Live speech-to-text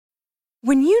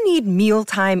When you need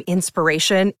mealtime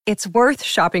inspiration, it's worth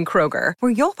shopping Kroger,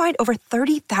 where you'll find over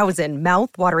 30,000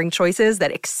 mouth-watering choices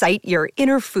that excite your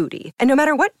inner foodie. And no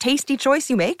matter what tasty choice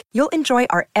you make, you'll enjoy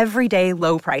our everyday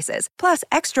low prices, plus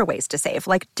extra ways to save,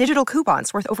 like digital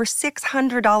coupons worth over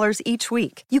 $600 each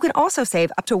week. You can also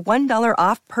save up to $1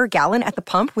 off per gallon at the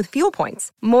pump with fuel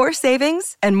points. More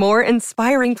savings and more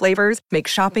inspiring flavors make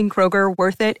shopping Kroger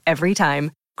worth it every time.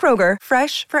 Kroger,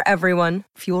 fresh for everyone.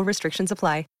 Fuel restrictions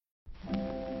apply.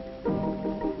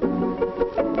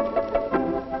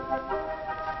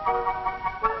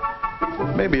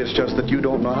 Maybe it's just that you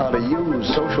don't know how to use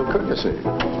social courtesy.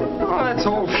 Oh, that's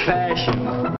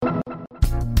old-fashioned.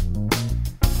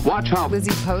 Watch how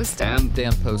Lizzie Post and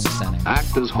Dan Post-Senning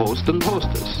act as host and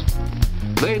hostess.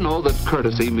 They know that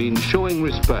courtesy means showing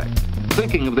respect,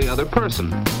 thinking of the other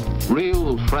person,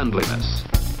 real friendliness.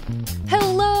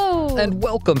 Hello! And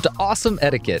welcome to Awesome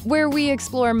Etiquette, where we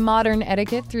explore modern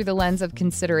etiquette through the lens of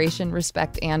consideration,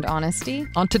 respect, and honesty.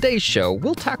 On today's show,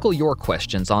 we'll tackle your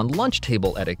questions on lunch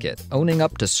table etiquette, owning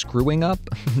up to screwing up,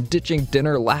 ditching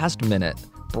dinner last minute,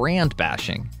 brand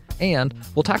bashing, and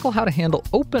we'll tackle how to handle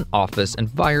open office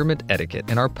environment etiquette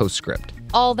in our postscript.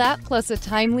 All that plus a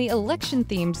timely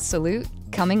election-themed salute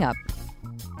coming up.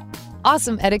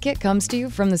 Awesome Etiquette comes to you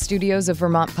from the studios of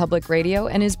Vermont Public Radio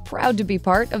and is proud to be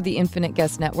part of the Infinite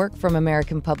Guest Network from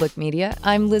American Public Media.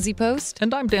 I'm Lizzie Post.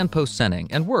 And I'm Dan Post-Senning,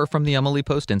 and we're from the Emily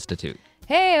Post Institute.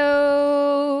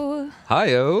 Hey-o!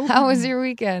 Hi-o! How was your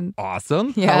weekend?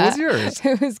 Awesome. Yeah. How was yours?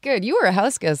 It was good. You were a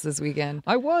house guest this weekend.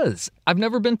 I was. I've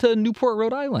never been to Newport,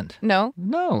 Rhode Island. No?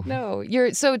 No.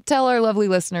 So tell our lovely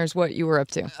listeners what you were up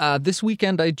to. This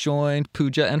weekend I joined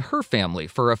Pooja and her family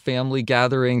for a family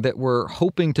gathering that we're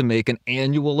hoping to make an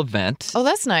annual event. Oh,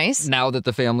 that's nice. Now that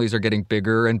the families are getting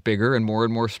bigger and bigger and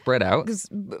more spread out. Because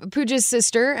Pooja's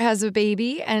sister has a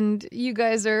baby and you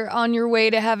guys are on your way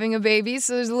to having a baby,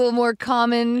 so there's a little more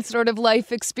common sort of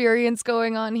life experience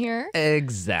going on here.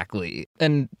 Exactly.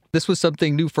 And this was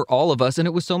something new for all of us, and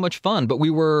it was so much fun. But we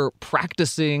were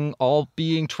practicing all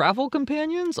being travel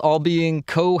companions, all being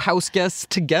co-house guests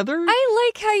together.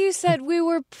 I like how you said we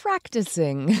were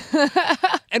practicing.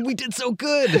 And we did so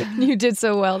good. You did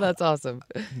so well. That's awesome.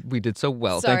 We did so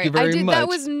well. Sorry, Thank you very much. That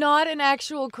was not an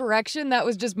actual correction. That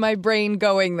was just my brain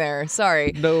going there.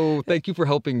 Sorry. No, thank you for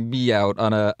helping me out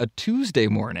on a Tuesday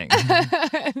morning.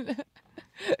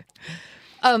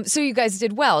 So you guys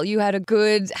did well. You had a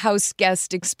good house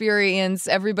guest experience.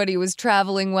 Everybody was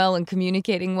traveling well and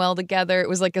communicating well together. It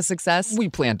was like a success. We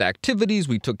planned activities.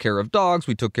 We took care of dogs.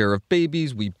 We took care of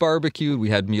babies. We barbecued.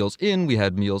 We had meals in. We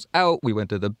had meals out. We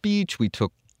went to the beach. We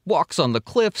took walks on the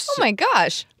cliffs. Oh my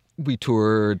gosh. We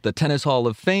toured the Tennis Hall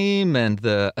of Fame and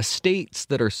the estates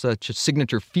that are such a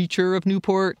signature feature of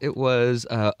Newport. It was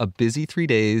a busy 3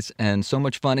 days and so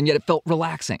much fun, and yet it felt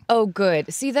relaxing. Oh,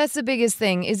 good. See, that's the biggest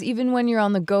thing, is even when you're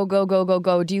on the go,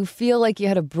 do you feel like you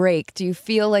had a break? Do you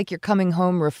feel like you're coming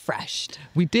home refreshed?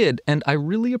 We did, and I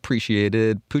really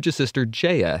appreciated Pooja's sister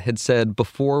Jaya had said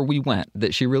before we went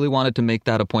that she really wanted to make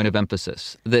that a point of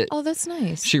emphasis. That oh, that's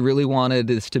nice. She really wanted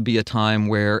this to be a time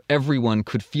where everyone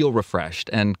could feel refreshed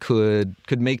and could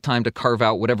make time to carve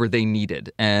out whatever they needed.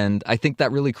 And I think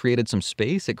that really created some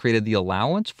space. It created the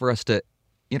allowance for us to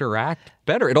interact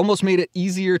better. It almost made it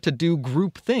easier to do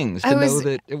group things, to know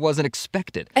that it wasn't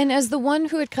expected. And as the one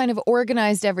who had kind of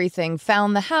organized everything,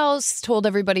 found the house, told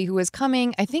everybody who was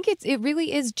coming, I think it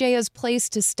really is Jaya's place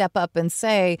to step up and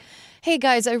say, hey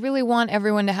guys, I really want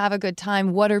everyone to have a good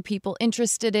time. What are people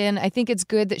interested in? I think it's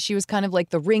good that she was kind of like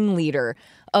the ringleader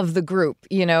of the group,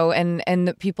 you know, and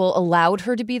that people allowed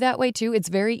her to be that way too. It's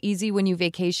very easy when you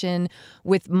vacation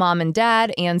with mom and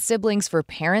dad and siblings for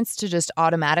parents to just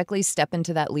automatically step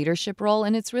into that leadership role.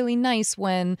 And it's really nice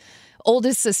when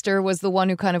oldest sister was the one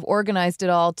who kind of organized it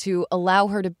all to allow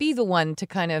her to be the one to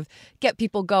kind of get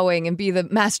people going and be the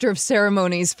master of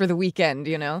ceremonies for the weekend,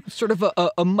 you know? Sort of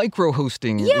a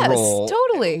micro-hosting role. Yes,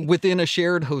 totally. Within a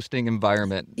shared hosting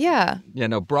environment. Yeah. Yeah,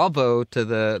 no, bravo to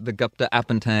the Gupta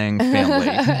Appantang family.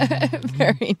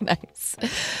 Very nice.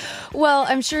 Well,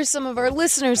 I'm sure some of our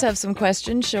listeners have some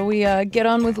questions. Shall we get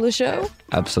on with the show?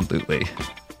 Absolutely.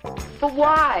 But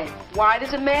why? Why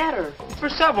does it matter? For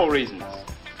several reasons.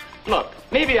 Look,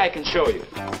 maybe I can show you.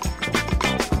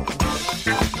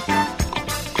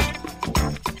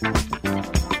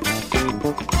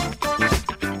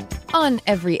 On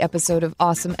every episode of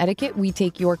Awesome Etiquette, we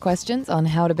take your questions on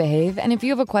how to behave. And if you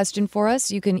have a question for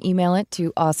us, you can email it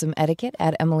to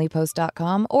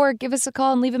awesomeetiquette@emilypost.com or give us a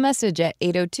call and leave a message at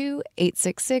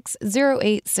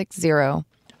 802-866-0860.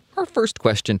 Our first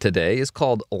question today is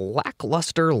called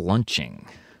Lackluster Lunching.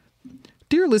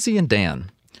 Dear Lizzie and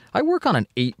Dan, I work on an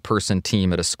 8-person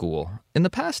team at a school. In the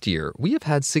past year, we have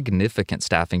had significant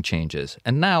staffing changes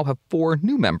and now have 4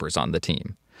 new members on the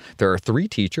team. There are 3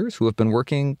 teachers who have been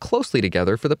working closely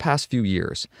together for the past few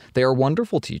years. They are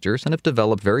wonderful teachers and have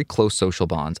developed very close social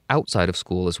bonds outside of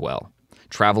school as well,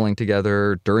 traveling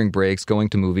together, during breaks, going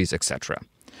to movies, etc.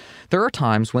 There are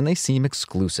times when they seem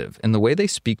exclusive in the way they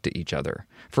speak to each other.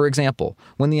 For example,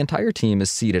 when the entire team is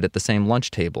seated at the same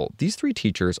lunch table, these 3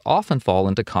 teachers often fall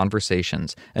into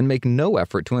conversations and make no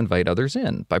effort to invite others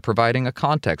in by providing a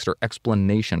context or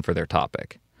explanation for their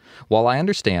topic. While I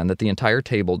understand that the entire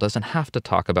table doesn't have to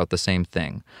talk about the same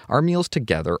thing, our meals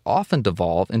together often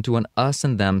devolve into an us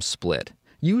and them split,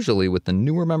 usually with the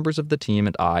newer members of the team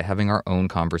and I having our own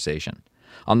conversation.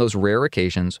 On those rare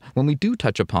occasions, when we do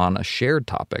touch upon a shared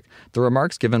topic, the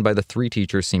remarks given by the 3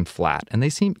 teachers seem flat, and they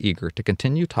seem eager to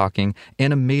continue talking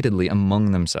animatedly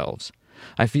among themselves.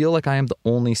 I feel like I am the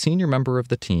only senior member of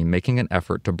the team making an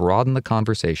effort to broaden the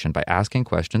conversation by asking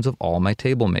questions of all my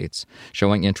table mates,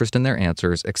 showing interest in their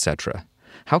answers, etc.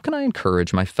 How can I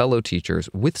encourage my fellow teachers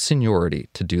with seniority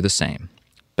to do the same?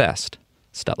 Best,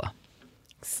 Stella.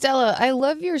 Stella, I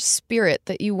love your spirit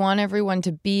that you want everyone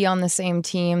to be on the same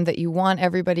team, that you want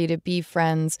everybody to be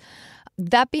friends.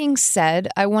 That being said,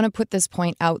 I want to put this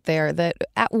point out there that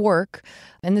at work,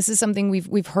 and this is something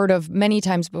we've heard of many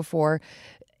times before,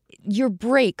 your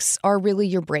breaks are really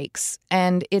your breaks.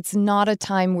 And it's not a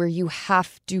time where you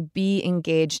have to be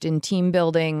engaged in team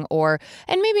building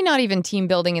and maybe not even team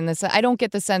building in this. I don't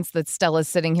get the sense that Stella's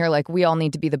sitting here like we all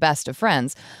need to be the best of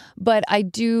friends. But I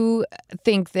do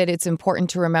think that it's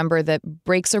important to remember that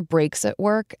breaks are breaks at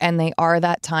work, and they are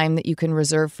that time that you can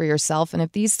reserve for yourself. And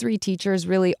if these 3 teachers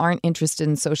really aren't interested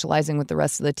in socializing with the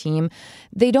rest of the team,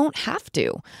 they don't have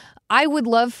to. I would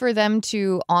love for them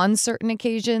to, on certain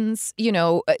occasions,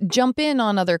 jump in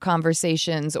on other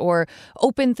conversations or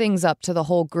open things up to the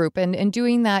whole group. And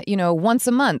doing that, once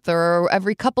a month or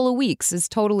every couple of weeks is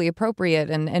totally appropriate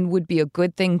and would be a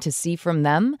good thing to see from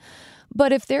them.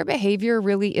 But if their behavior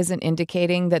really isn't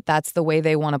indicating that that's the way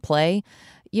they want to play,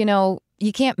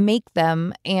 you can't make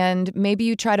them, and maybe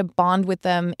you try to bond with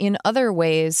them in other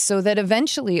ways so that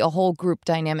eventually a whole group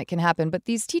dynamic can happen. But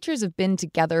these teachers have been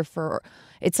together for,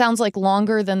 it sounds like,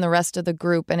 longer than the rest of the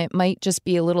group, and it might just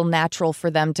be a little natural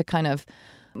for them to kind of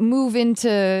move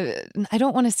into, I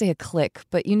don't want to say a clique,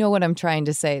 but you know what I'm trying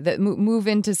to say, that move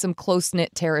into some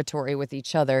close-knit territory with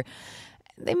each other.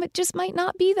 They just might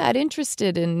not be that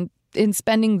interested in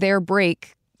spending their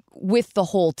break with the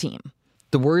whole team.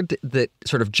 The word that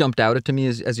sort of jumped out at me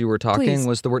as you were talking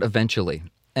was the word eventually.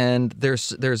 And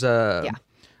there's a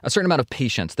certain amount of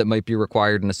patience that might be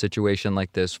required in a situation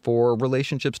like this for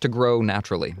relationships to grow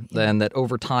naturally. And that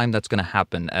over time that's going to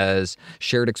happen as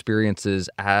shared experiences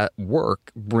at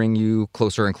work bring you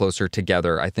closer and closer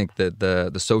together. I think that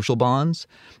the social bonds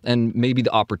and maybe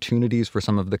the opportunities for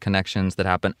some of the connections that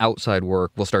happen outside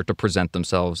work will start to present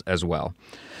themselves as well.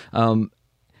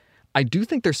 I do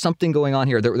think there's something going on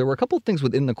here. There were a couple of things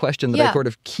within the question that I sort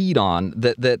of keyed on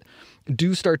that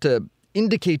do start to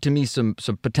indicate to me some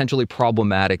potentially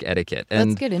problematic etiquette.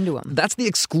 And let's get into them. That's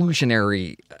the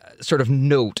exclusionary sort of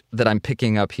note that I'm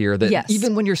picking up here, that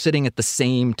even when you're sitting at the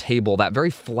same table, that very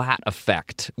flat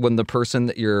effect when the person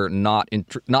that you're not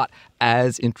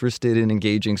as interested in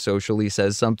engaging socially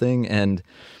says something and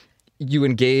you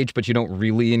engage, but you don't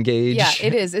really engage. Yeah,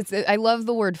 it is. I love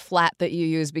the word flat that you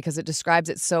use because it describes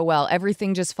it so well.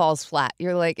 Everything just falls flat.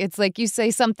 It's like you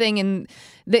say something and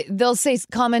they'll say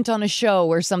comment on a show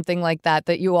or something like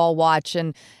that you all watch,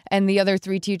 and the other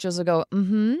 3 teachers will go,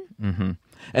 mm-hmm. Mm-hmm.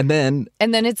 And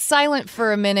then it's silent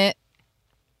for a minute.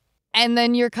 And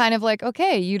then you're kind of like,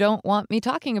 okay, you don't want me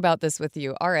talking about this with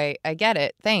you. All right, I get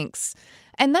it. Thanks.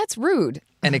 And that's rude.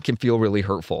 And it can feel really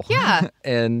hurtful. Yeah.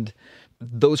 And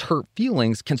those hurt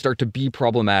feelings can start to be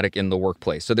problematic in the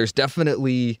workplace. So there's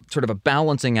definitely sort of a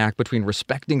balancing act between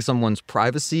respecting someone's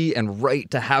privacy and right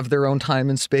to have their own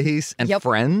time and space and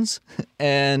friends,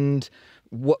 and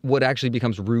what actually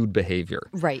becomes rude behavior.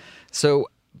 Right. So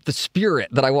the spirit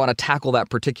that I want to tackle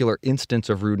that particular instance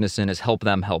of rudeness in is help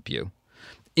them help you.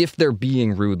 If they're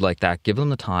being rude like that, give them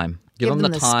the time. Give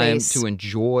them the time to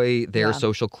enjoy their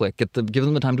social clique. Give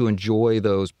them the time to enjoy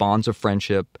those bonds of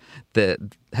friendship that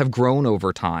have grown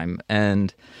over time.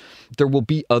 And there will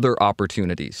be other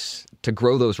opportunities to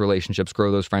grow those relationships,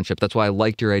 grow those friendships. That's why I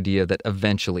liked your idea that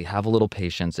eventually have a little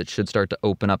patience. It should start to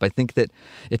open up. I think that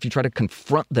if you try to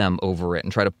confront them over it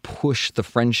and try to push the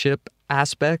friendship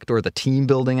aspect or the team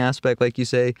building aspect, like you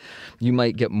say, you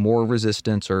might get more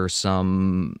resistance or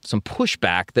some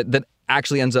pushback that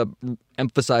actually ends up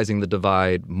emphasizing the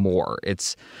divide more.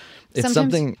 It's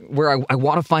something where I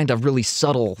want to find a really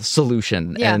subtle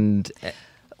solution. Yeah. And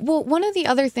well, one of the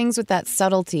other things with that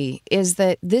subtlety is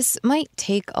that this might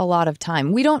take a lot of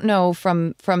time. We don't know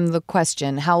from the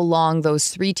question how long those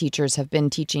 3 teachers have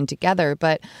been teaching together,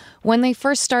 but when they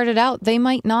first started out, they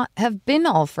might not have been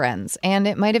all friends, and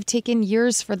it might have taken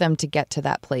years for them to get to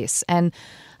that place. And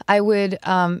I would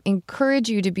encourage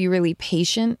you to be really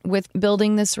patient with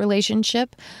building this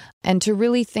relationship and to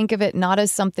really think of it not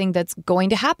as something that's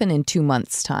going to happen in 2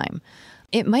 months' time.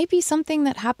 It might be something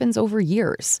that happens over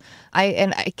years.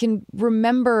 I can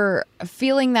remember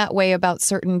feeling that way about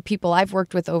certain people I've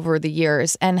worked with over the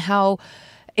years, and how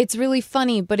it's really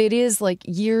funny, but it is like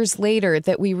years later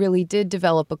that we really did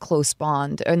develop a close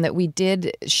bond, and that we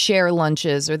did share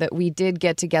lunches, or that we did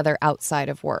get together outside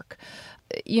of work.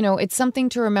 You know, it's something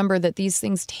to remember that these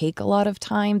things take a lot of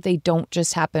time. They don't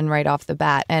just happen right off the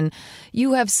bat. And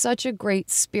you have such a great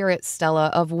spirit, Stella,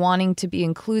 of wanting to be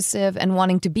inclusive and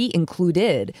wanting to be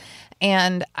included.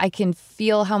 And I can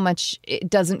feel how much it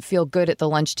doesn't feel good at the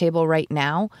lunch table right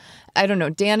now. I don't know.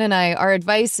 Dan and I, our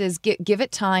advice is give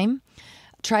it time.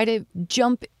 Try to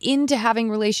jump into having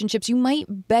relationships. You might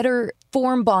better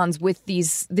form bonds with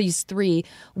these 3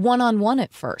 one-on-one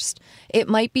at first. It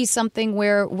might be something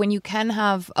where when you can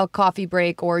have a coffee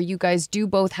break, or you guys do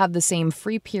both have the same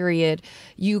free period,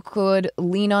 you could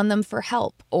lean on them for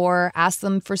help, or ask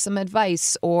them for some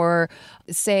advice, or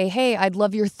say, hey, I'd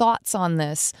love your thoughts on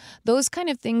this. Those kind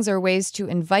of things are ways to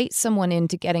invite someone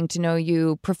into getting to know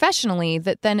you professionally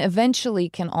that then eventually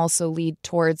can also lead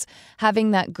towards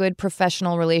having that good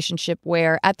professional relationship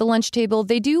where at the lunch table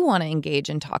they do want to engage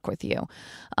and talk with you.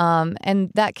 And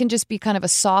that can just be kind of a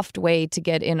soft way to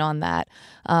get in on that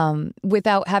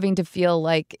without having to feel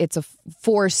like it's a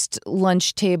forced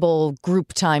lunch table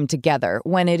group time together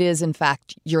when it is, in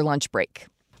fact, your lunch break.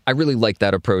 I really like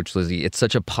that approach, Lizzie. It's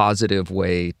such a positive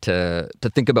way to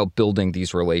think about building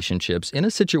these relationships in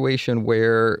a situation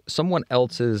where someone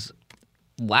else's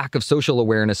lack of social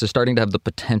awareness is starting to have the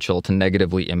potential to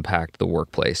negatively impact the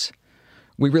workplace.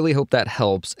 We really hope that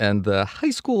helps, and the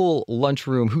high school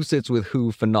lunchroom who sits with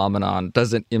who phenomenon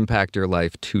doesn't impact your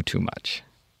life too much.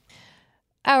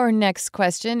 Our next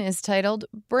question is titled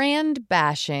Brand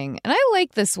Bashing. And I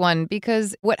like this one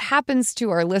because what happens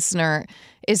to our listener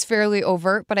is fairly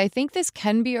overt, but I think this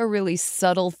can be a really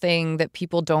subtle thing that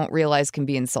people don't realize can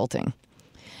be insulting.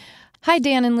 Hi,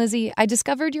 Dan and Lizzie. I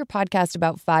discovered your podcast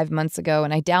about 5 months ago,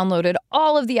 and I downloaded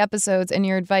all of the episodes, and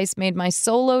your advice made my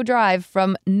solo drive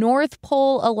from North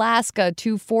Pole, Alaska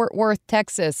to Fort Worth,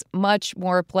 Texas much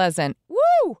more pleasant.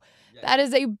 Woo! That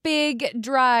is a big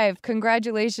drive.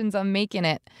 Congratulations on making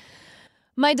it.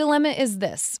 My dilemma is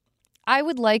this. I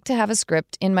would like to have a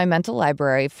script in my mental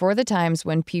library for the times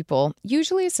when people,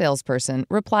 usually a salesperson,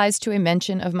 replies to a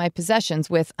mention of my possessions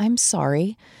with, I'm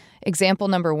sorry. Example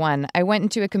number 1, I went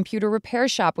into a computer repair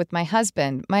shop with my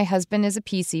husband. My husband is a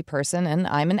PC person and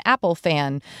I'm an Apple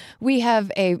fan. We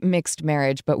have a mixed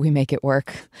marriage, but we make it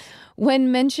work.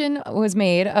 When mention was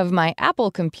made of my Apple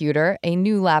computer, a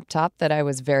new laptop that I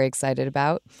was very excited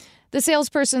about, the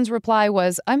salesperson's reply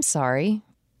was, I'm sorry.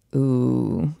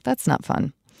 Ooh, that's not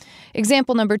fun.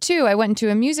 Example number 2, I went into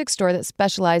a music store that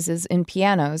specializes in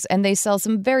pianos, and they sell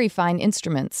some very fine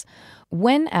instruments.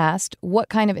 When asked what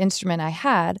kind of instrument I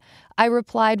had, I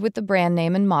replied with the brand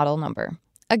name and model number.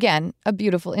 Again, a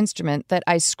beautiful instrument that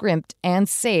I scrimped and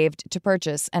saved to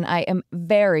purchase, and I am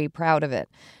very proud of it.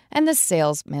 And the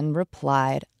salesman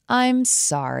replied, I'm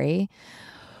sorry.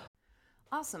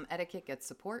 Awesome Etiquette gets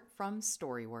support from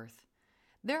Storyworth.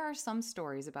 There are some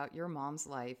stories about your mom's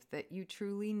life that you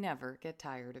truly never get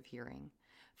tired of hearing.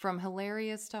 From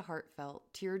hilarious to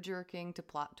heartfelt, tear-jerking to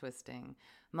plot-twisting,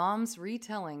 Mom's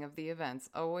retelling of the events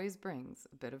always brings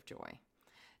a bit of joy.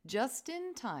 Just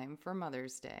in time for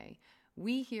Mother's Day,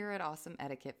 we here at Awesome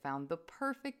Etiquette found the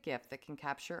perfect gift that can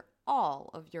capture all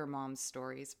of your mom's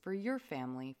stories for your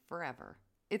family forever.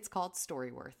 It's called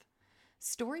Storyworth.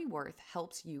 Storyworth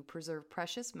helps you preserve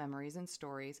precious memories and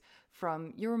stories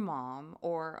from your mom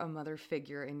or a mother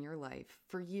figure in your life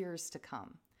for years to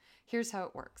come. Here's how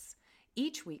it works.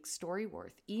 Each week,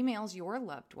 Storyworth emails your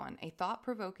loved one a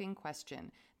thought-provoking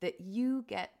question that you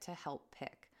get to help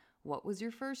pick. What was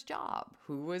your first job?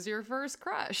 Who was your first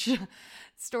crush?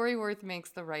 Storyworth makes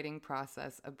the writing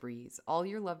process a breeze. All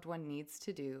your loved one needs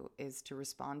to do is to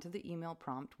respond to the email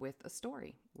prompt with a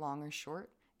story. Long or short,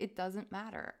 it doesn't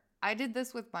matter. I did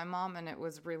this with my mom, and it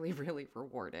was really, really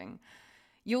rewarding.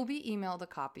 You'll be emailed a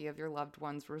copy of your loved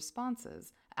one's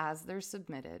responses as they're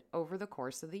submitted over the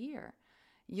course of the year.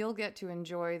 You'll get to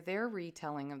enjoy their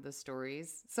retelling of the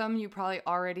stories. Some you probably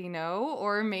already know,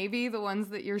 or maybe the ones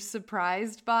that you're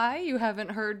surprised by you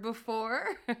haven't heard before.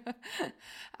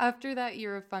 After that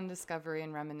year of fun discovery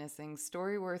and reminiscing,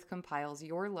 Storyworth compiles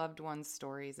your loved ones'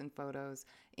 stories and photos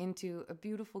into a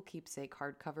beautiful keepsake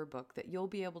hardcover book that you'll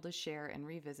be able to share and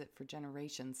revisit for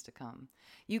generations to come.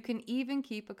 You can even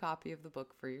keep a copy of the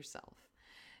book for yourself.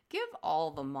 Give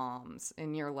all the moms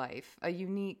in your life a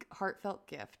unique, heartfelt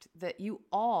gift that you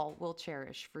all will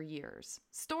cherish for years.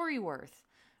 Storyworth.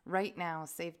 Right now,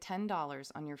 save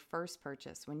 $10 on your first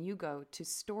purchase when you go to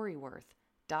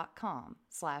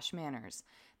storyworth.com/manners.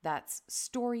 That's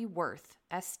Storyworth,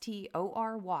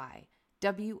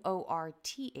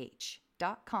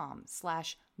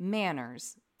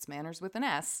 STORYWORTH.com/manners. It's manners with an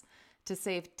S, to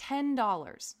save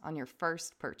 $10 on your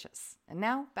first purchase. And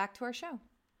now, back to our show.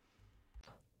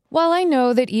 While I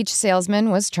know that each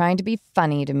salesman was trying to be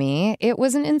funny to me, it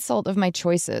was an insult of my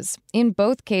choices. In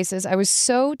both cases, I was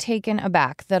so taken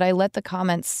aback that I let the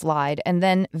comments slide and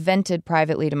then vented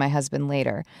privately to my husband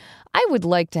later. I would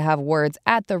like to have words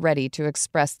at the ready to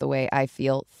express the way I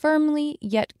feel, firmly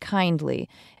yet kindly.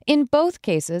 In both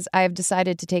cases, I have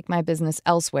decided to take my business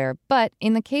elsewhere, but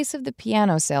in the case of the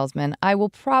piano salesman, I will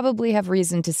probably have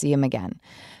reason to see him again.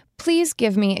 Please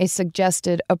give me a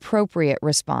suggested appropriate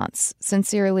response.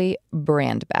 Sincerely,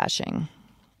 brand bashing.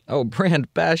 Oh,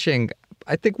 brand bashing.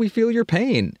 I think we feel your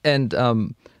pain. And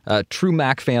true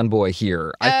Mac fanboy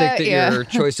here. I think that your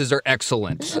choices are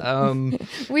excellent.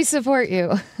 We support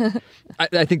you.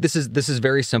 I think this is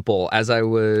very simple. As I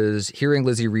was hearing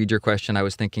Lizzie read your question, I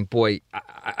was thinking, boy,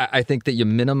 I think that you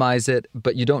minimize it,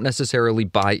 but you don't necessarily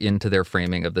buy into their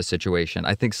framing of the situation.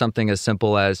 I think something as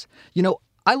simple as,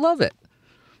 I love it.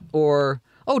 Or,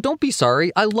 oh, don't be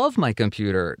sorry, I love my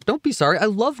computer. Don't be sorry, I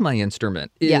love my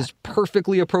instrument is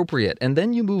perfectly appropriate. And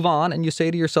then you move on and you say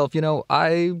to yourself,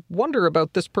 I wonder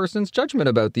about this person's judgment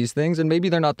about these things, and maybe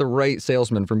they're not the right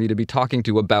salesman for me to be talking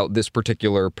to about this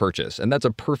particular purchase. And that's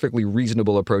a perfectly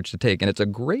reasonable approach to take. And it's a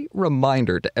great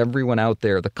reminder to everyone out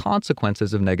there, the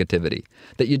consequences of negativity,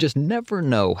 that you just never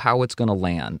know how it's going to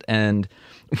land. And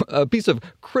a piece of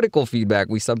critical feedback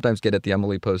we sometimes get at the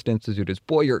Emily Post Institute is,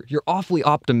 boy, you're awfully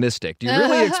optimistic. Do you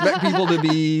really expect people to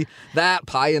be that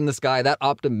pie in the sky, that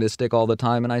optimistic all the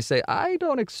time? And I say, I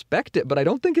don't expect it, but I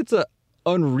don't think it's a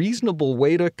unreasonable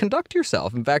way to conduct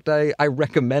yourself. In fact, I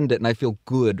recommend it, and I feel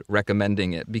good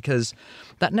recommending it, because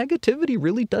that negativity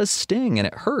really does sting and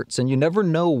it hurts, and you never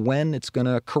know when it's going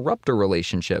to corrupt a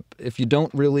relationship if you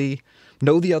don't really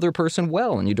know the other person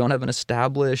well and you don't have an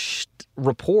established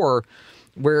rapport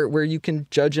where you can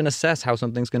judge and assess how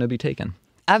something's going to be taken.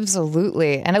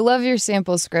 Absolutely. And I love your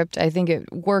sample script. I think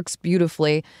it works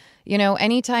beautifully.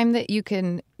 Anytime that you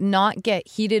can not get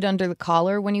heated under the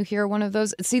collar when you hear one of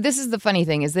those. See, this is the funny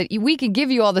thing, is that we can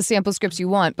give you all the sample scripts you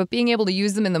want, but being able to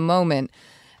use them in the moment.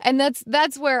 And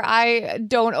that's where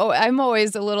I'm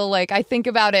always a little I think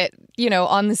about it,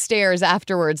 on the stairs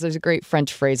afterwards. There's a great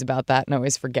French phrase about that, and I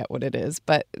always forget what it is.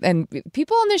 And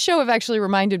people on this show have actually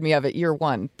reminded me of it year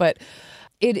one. But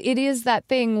it is that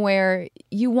thing where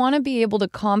you want to be able to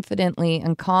confidently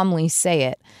and calmly say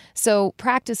it. So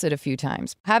practice it a few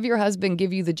times. Have your husband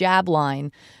give you the jab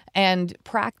line and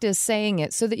practice saying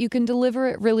it so that you can deliver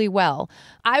it really well.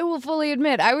 I will fully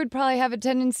admit, I would probably have a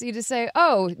tendency to say,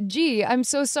 oh, gee, I'm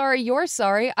so sorry you're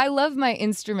sorry. I love my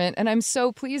instrument and I'm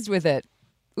so pleased with it,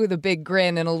 with a big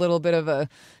grin and a little bit of a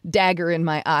dagger in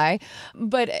my eye.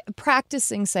 But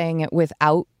practicing saying it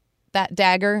without that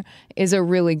dagger is a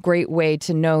really great way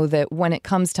to know that when it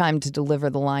comes time to deliver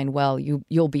the line well,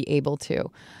 you'll be able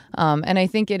to. And I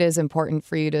think it is important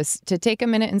for you to take a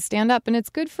minute and stand up. And it's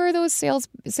good for those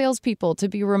salespeople to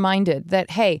be reminded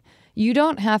that, hey, you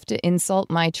don't have to insult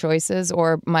my choices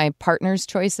or my partner's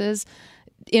choices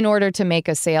in order to make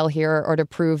a sale here or to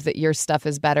prove that your stuff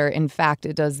is better. In fact,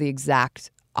 it does the exact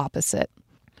opposite.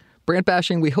 Brand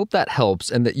bashing, we hope that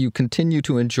helps and that you continue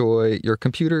to enjoy your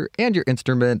computer and your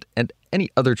instrument and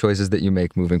any other choices that you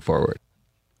make moving forward.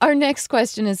 Our next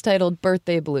question is titled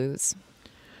Birthday Blues.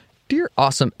 Dear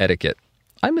Awesome Etiquette,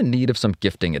 I'm in need of some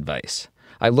gifting advice.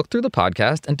 I looked through the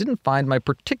podcast and didn't find my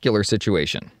particular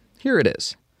situation. Here it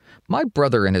is. My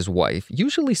brother and his wife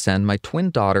usually send my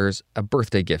twin daughters a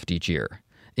birthday gift each year.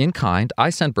 In kind, I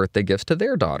send birthday gifts to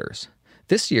their daughters.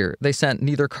 This year, they sent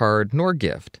neither card nor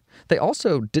gift. They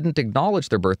also didn't acknowledge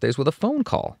their birthdays with a phone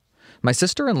call. My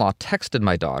sister-in-law texted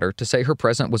my daughter to say her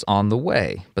present was on the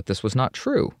way, but this was not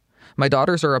true. My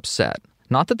daughters are upset,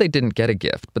 not that they didn't get a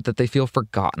gift, but that they feel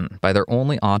forgotten by their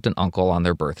only aunt and uncle on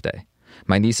their birthday.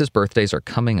 My niece's birthdays are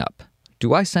coming up.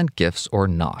 Do I send gifts or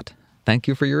not? Thank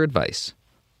you for your advice.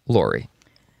 Lori.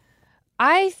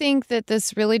 I think that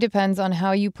this really depends on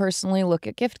how you personally look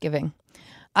at gift giving.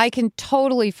 I can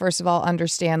totally, first of all,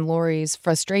 understand Lori's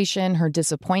frustration, her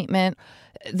disappointment,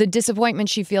 the disappointment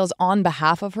she feels on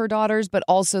behalf of her daughters, but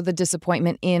also the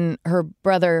disappointment in her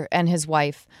brother and his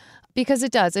wife. Because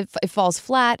it does. It falls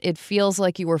flat. It feels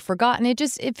like you were forgotten.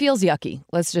 It feels yucky.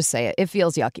 Let's just say it. It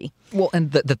feels yucky. Well,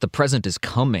 and that the present is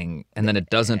coming and then it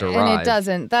doesn't arrive. And it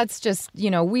doesn't. That's just,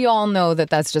 we all know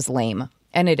that that's just lame.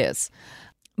 And it is.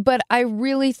 But I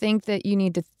really think that you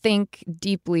need to think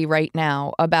deeply right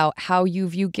now about how you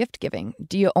view gift giving.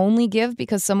 Do you only give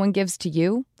because someone gives to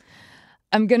you?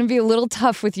 I'm going to be a little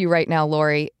tough with you right now,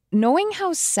 Lori. Knowing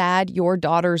how sad your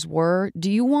daughters were, do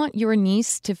you want your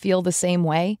niece to feel the same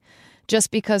way?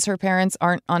 Just because her parents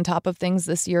aren't on top of things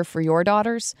this year for your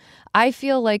daughters? I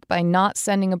feel like by not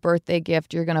sending a birthday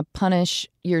gift, you're going to punish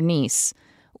your niece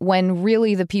when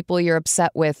really the people you're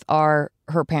upset with are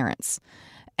her parents.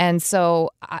 And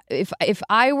so if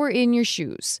I were in your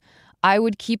shoes, I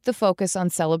would keep the focus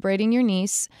on celebrating your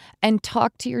niece and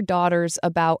talk to your daughters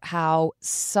about how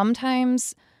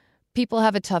sometimes people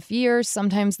have a tough year.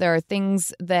 Sometimes there are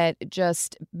things that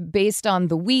just based on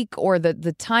the week or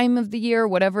the time of the year,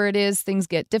 whatever it is, things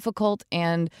get difficult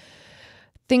and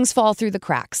things fall through the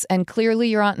cracks. And clearly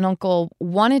your aunt and uncle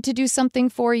wanted to do something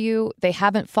for you. They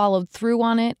haven't followed through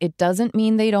on it. It doesn't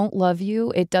mean they don't love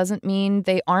you. It doesn't mean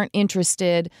they aren't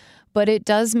interested. But it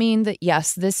does mean that,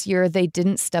 yes, this year they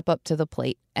didn't step up to the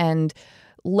plate. And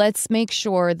let's make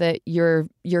sure that your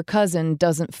cousin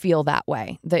doesn't feel that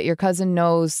way, that your cousin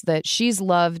knows that she's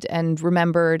loved and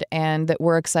remembered and that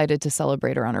we're excited to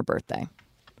celebrate her on her birthday.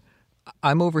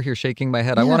 I'm over here shaking my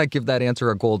head. I want to give that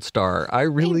answer a gold star. I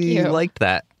really liked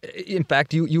that. In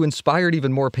fact, you inspired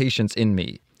even more patience in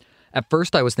me. At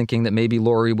first, I was thinking that maybe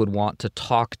Lori would want to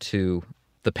talk to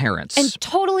the parents. And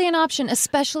totally an option,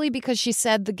 especially because she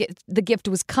said the gift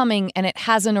was coming and it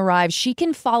hasn't arrived. She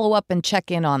can follow up and check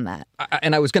in on that.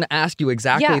 And I was going to ask you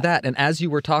exactly that. And as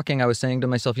you were talking, I was saying to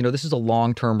myself, this is a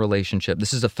long-term relationship.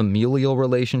 This is a familial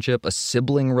relationship, a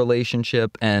sibling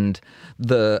relationship. And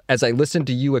as I listened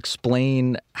to you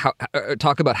explain,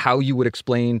 talk about how you would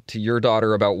explain to your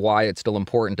daughter about why it's still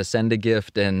important to send a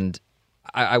gift, and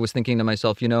I was thinking to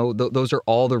myself, those are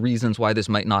all the reasons why this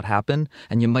might not happen.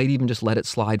 And you might even just let it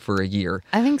slide for a year.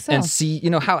 I think so. And see,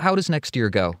 how does next year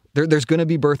go? There's going to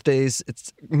be birthdays.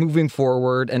 It's moving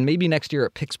forward. And maybe next year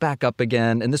it picks back up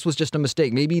again. And this was just a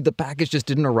mistake. Maybe the package just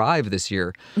didn't arrive this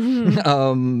year.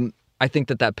 I think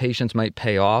that patience might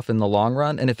pay off in the long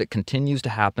run. And if it continues to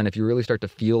happen, if you really start to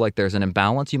feel like there's an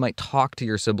imbalance, you might talk to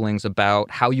your siblings about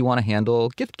how you want to handle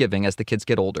gift giving as the kids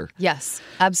get older. Yes,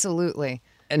 absolutely.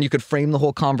 And you could frame the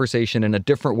whole conversation in a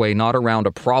different way, not around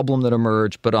a problem that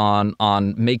emerged, but on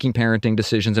making parenting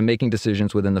decisions and making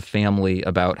decisions within the family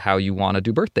about how you want to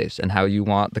do birthdays and how you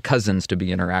want the cousins to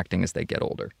be interacting as they get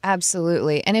older.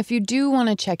 Absolutely. And if you do want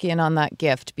to check in on that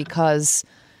gift because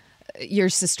your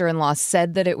sister-in-law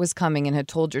said that it was coming and had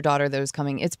told your daughter that it was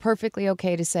coming, it's perfectly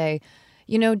okay to say,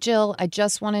 Jill, I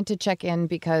just wanted to check in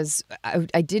because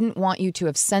I didn't want you to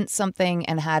have sent something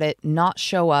and had it not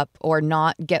show up or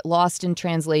not get lost in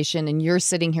translation and you're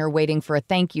sitting here waiting for a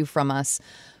thank you from us.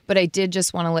 But I did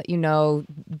just want to let you know,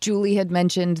 Julie had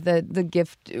mentioned that the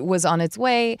gift was on its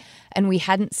way and we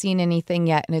hadn't seen anything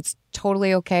yet. And it's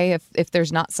totally okay if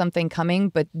there's not something coming,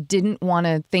 but didn't want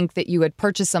to think that you had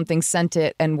purchased something, sent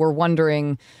it, and were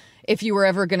wondering if you were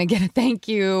ever going to get a thank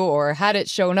you or had it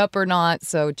shown up or not.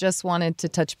 So just wanted to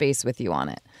touch base with you on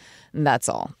it. And that's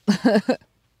all.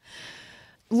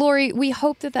 Lori, we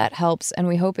hope that helps, and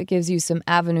we hope it gives you some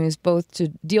avenues both to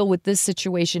deal with this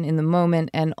situation in the moment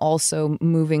and also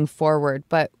moving forward.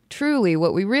 But truly,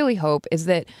 what we really hope is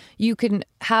that you can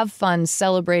have fun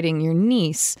celebrating your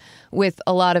niece with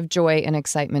a lot of joy and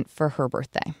excitement for her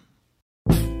birthday.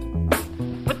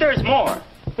 But there's more.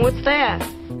 What's that?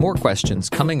 More questions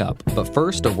coming up, but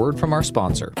first, a word from our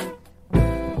sponsor.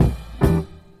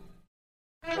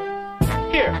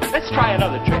 Here, let's try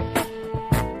another trick.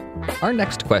 Our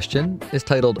next question is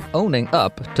titled Owning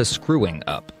Up to Screwing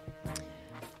Up.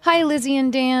 Hi, Lizzie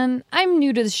and Dan. I'm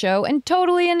new to the show and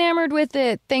totally enamored with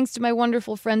it, thanks to my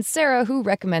wonderful friend Sarah, who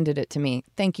recommended it to me.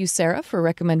 Thank you, Sarah, for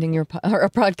recommending our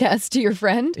podcast to your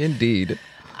friend. Indeed.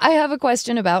 I have a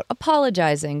question about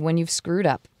apologizing when you've screwed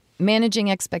up, managing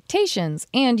expectations,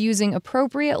 and using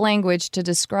appropriate language to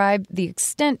describe the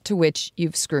extent to which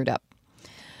you've screwed up.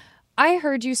 I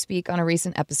heard you speak on a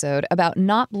recent episode about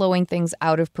not blowing things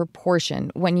out of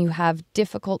proportion when you have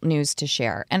difficult news to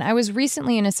share. And I was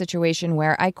recently in a situation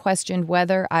where I questioned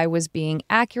whether I was being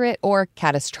accurate or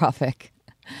catastrophic.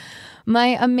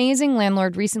 My amazing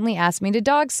landlord recently asked me to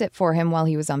dog sit for him while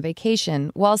he was on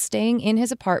vacation. While staying in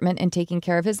his apartment and taking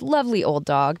care of his lovely old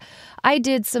dog, I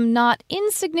did some not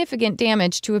insignificant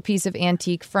damage to a piece of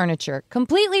antique furniture,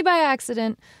 completely by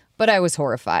accident, but I was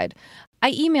horrified.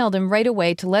 I emailed him right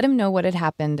away to let him know what had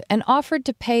happened and offered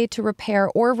to pay to repair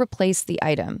or replace the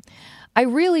item. I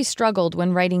really struggled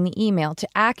when writing the email to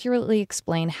accurately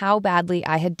explain how badly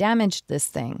I had damaged this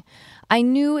thing. I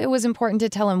knew it was important to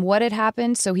tell him what had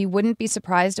happened so he wouldn't be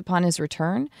surprised upon his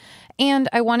return, and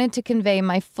I wanted to convey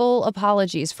my full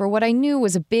apologies for what I knew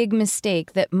was a big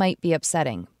mistake that might be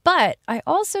upsetting. But I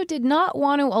also did not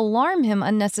want to alarm him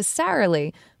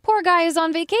unnecessarily. Poor guy is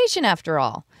on vacation after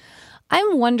all.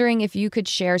 I'm wondering if you could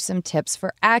share some tips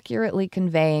for accurately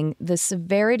conveying the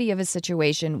severity of a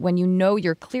situation when you know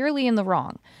you're clearly in the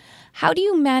wrong. How do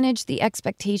you manage the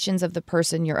expectations of the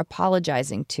person you're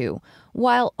apologizing to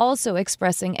while also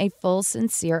expressing a full,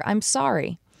 sincere "I'm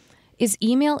sorry"? Is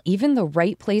email even the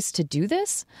right place to do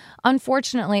this?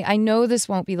 Unfortunately, I know this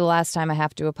won't be the last time I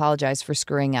have to apologize for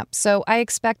screwing up, so I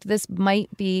expect this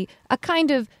might be a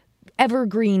kind of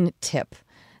evergreen tip.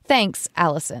 Thanks,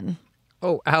 Allison.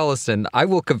 Oh, Allison, I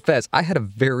will confess, I had a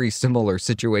very similar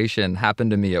situation happen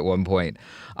to me at one point.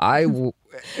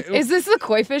 Is this the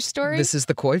koi fish story? This is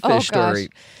the koi fish story.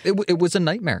 It was a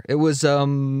nightmare. It was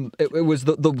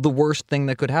the worst thing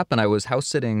that could happen. I was house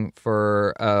sitting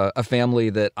for a family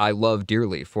that I love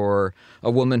dearly, for a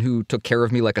woman who took care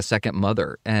of me like a second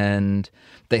mother, and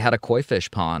they had a koi fish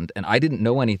pond, and I didn't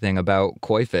know anything about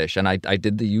koi fish, and I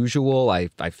did the usual. I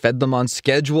fed them on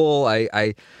schedule.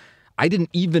 I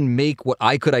didn't even make what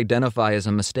I could identify as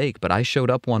a mistake, but I showed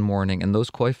up one morning and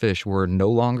those koi fish were no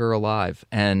longer alive.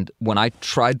 And when I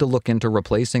tried to look into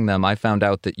replacing them, I found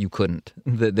out that you couldn't,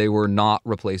 that they were not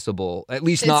replaceable. At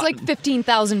least it's like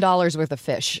 $15,000 worth of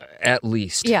fish. At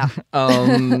least. Yeah.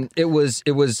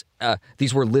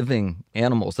 These were living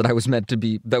animals that I was meant to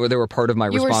be, they were part of my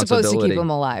responsibility. You were supposed to keep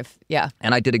them alive. Yeah.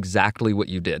 And I did exactly what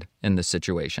you did in this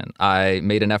situation. I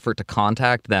made an effort to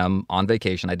contact them on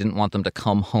vacation. I didn't want them to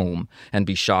come home and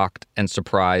be shocked and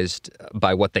surprised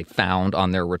by what they found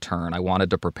on their return. I wanted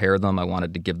to prepare them. I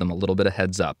wanted to give them a little bit of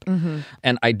heads up. Mm-hmm.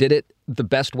 And I did it the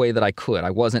best way that I could.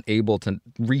 I wasn't able to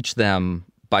reach them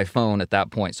by phone at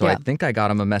that point. So I think I got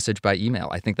them a message by email.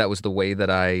 I think that was the way that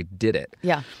I did it.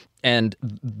 Yeah. And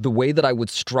the way that I would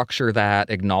structure that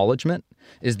acknowledgement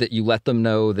is that you let them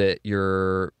know that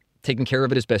you're taking care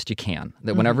of it as best you can,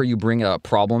 that whenever you bring a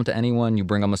problem to anyone, you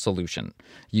bring them a solution.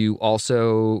 You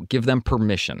also give them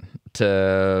permission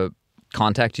to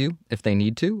contact you if they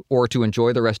need to, or to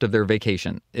enjoy the rest of their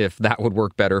vacation if that would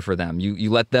work better for them.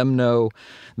 You let them know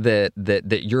that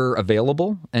you're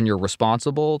available and you're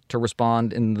responsible to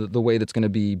respond in the way that's going to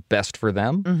be best for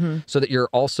them, so that you're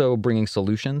also bringing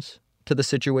solutions to the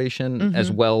situation as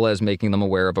well as making them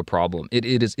aware of a problem.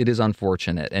 It is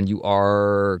unfortunate, and you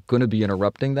are going to be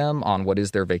interrupting them on what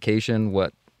is their vacation,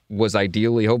 what was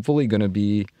ideally, hopefully, going to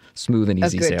be smooth and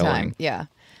easy sailing. Time. Yeah.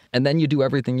 And then you do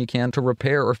everything you can to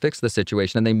repair or fix the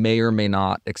situation, and they may or may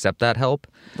not accept that help.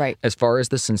 Right. As far as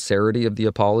the sincerity of the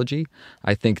apology,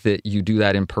 I think that you do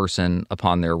that in person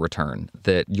upon their return,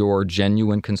 that your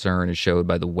genuine concern is showed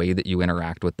by the way that you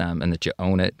interact with them and that you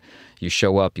own it. You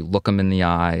show up, you look them in the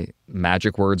eye,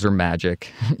 magic words are magic.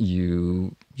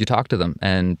 You talk to them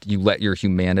and you let your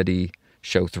humanity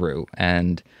show through,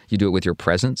 and you do it with your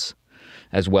presence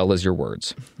as well as your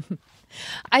words.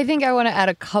 I think I want to add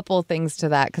a couple things to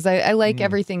that, because I like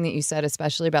everything that you said,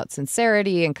 especially about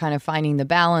sincerity and kind of finding the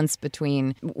balance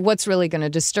between what's really going to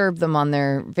disturb them on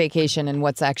their vacation and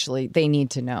what's actually they need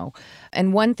to know.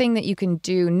 And one thing that you can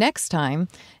do next time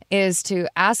is to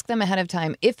ask them ahead of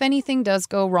time, if anything does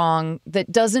go wrong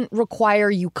that doesn't require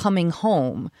you coming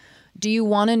home, do you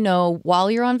want to know while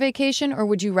you're on vacation, or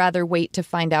would you rather wait to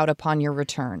find out upon your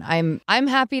return? I'm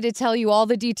happy to tell you all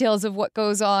the details of what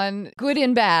goes on, good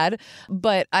and bad,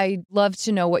 but I'd love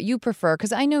to know what you prefer,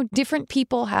 because I know different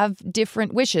people have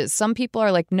different wishes. Some people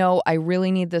are like, no, I really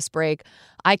need this break.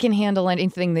 I can handle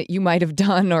anything that you might have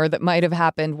done or that might have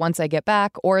happened once I get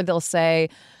back. Or they'll say,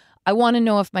 I want to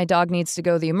know if my dog needs to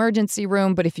go to the emergency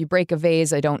room, but if you break a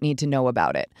vase, I don't need to know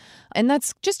about it. And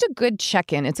that's just a good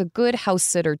check-in. It's a good house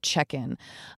sitter check-in.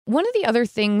 One of the other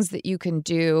things that you can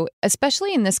do,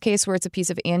 especially in this case where it's a piece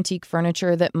of antique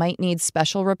furniture that might need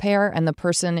special repair and the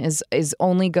person is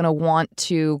only going to want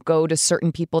to go to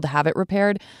certain people to have it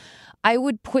repaired, I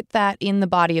would put that in the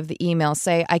body of the email.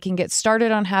 Say, I can get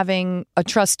started on having a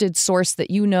trusted source that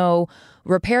you know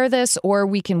repair this, or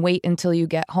we can wait until you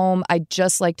get home. I'd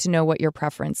just like to know what your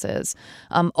preference is.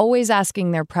 Always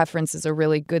asking their preference is a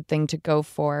really good thing to go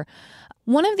for.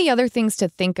 One of the other things to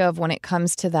think of when it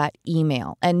comes to that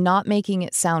email and not making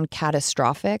it sound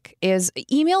catastrophic is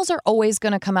emails are always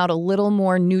going to come out a little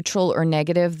more neutral or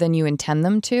negative than you intend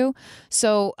them to.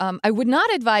 So I would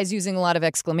not advise using a lot of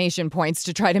exclamation points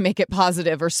to try to make it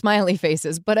positive or smiley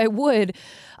faces, but I would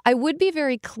be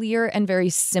very clear and very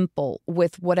simple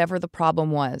with whatever the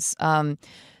problem was.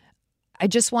 I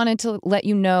just wanted to let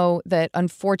you know that,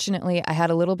 unfortunately, I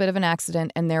had a little bit of an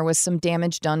accident and there was some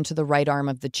damage done to the right arm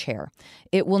of the chair.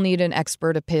 It will need an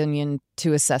expert opinion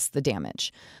to assess the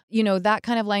damage. You know, that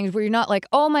kind of language where you're not like,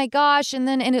 oh my gosh, and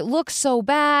it looks so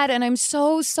bad and I'm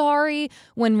so sorry,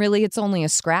 when really it's only a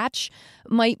scratch,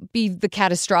 might be the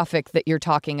catastrophic that you're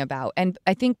talking about. And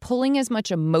I think pulling as much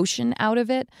emotion out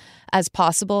of it as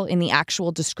possible in the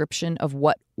actual description of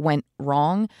what went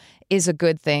wrong is a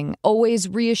good thing. Always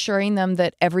reassuring them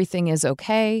that everything is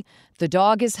okay, the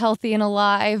dog is healthy and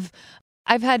alive.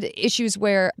 I've had issues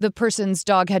where the person's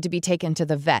dog had to be taken to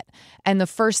the vet. And the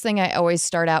first thing I always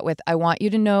start out with, I want you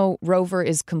to know Rover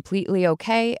is completely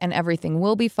okay and everything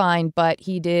will be fine, but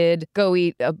he did go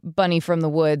eat a bunny from the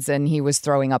woods and he was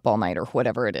throwing up all night or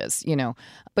whatever it is, you know.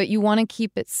 But you want to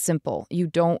keep it simple. You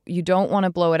don't want to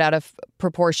blow it out of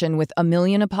proportion with a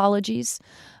million apologies.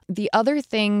 The other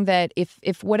thing that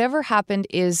if whatever happened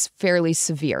is fairly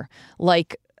severe,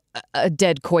 like a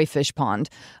dead koi fish pond,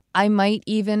 I might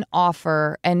even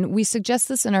offer, and we suggest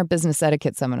this in our business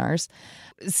etiquette seminars,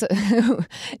 so,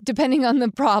 depending on the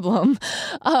problem,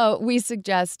 we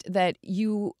suggest that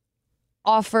you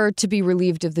offer to be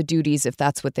relieved of the duties if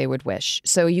that's what they would wish.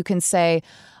 So you can say,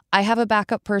 I have a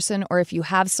backup person, or if you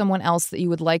have someone else that you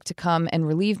would like to come and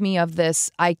relieve me of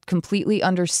this, I completely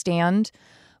understand.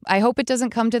 I hope it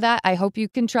doesn't come to that. I hope you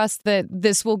can trust that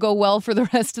this will go well for the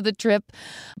rest of the trip.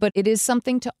 But it is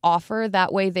something to offer.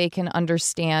 That way they can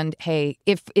understand, hey,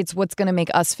 if it's what's going to make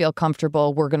us feel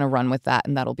comfortable, we're going to run with that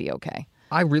and that'll be okay.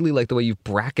 I really like the way you've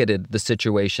bracketed the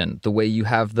situation, the way you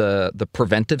have the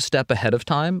preventive step ahead of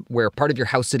time, where part of your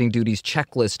house sitting duties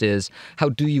checklist is, how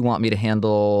do you want me to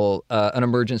handle an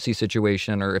emergency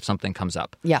situation or if something comes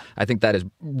up? Yeah. I think that is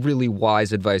really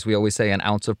wise advice. We always say an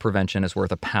ounce of prevention is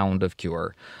worth a pound of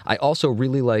cure. I also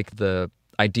really like the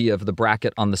idea of the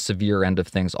bracket on the severe end of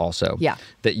things also. Yeah.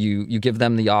 That you give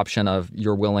them the option of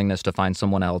your willingness to find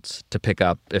someone else to pick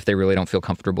up if they really don't feel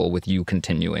comfortable with you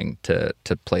continuing to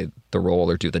play the role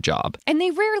or do the job. And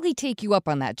they rarely take you up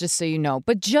on that, just so you know,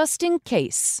 but just in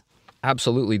case.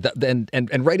 Absolutely.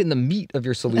 And right in the meat of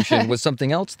your solution was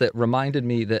something else that reminded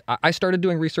me that I started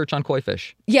doing research on koi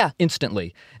fish. Yeah.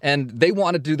 Instantly. And they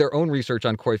wanted to do their own research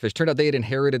on koi fish. Turned out they had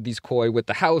inherited these koi with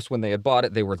the house when they had bought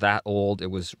it. They were that old. It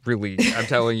was really, I'm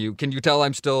telling you, can you tell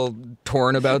I'm still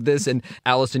torn about this? And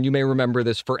Allison, you may remember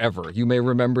this forever. You may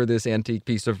remember this antique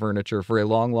piece of furniture for a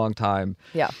long, long time.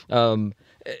 Yeah.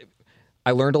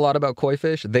 I learned a lot about koi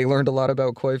fish. They learned a lot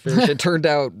about koi fish. It turned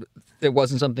out it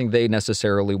wasn't something they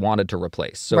necessarily wanted to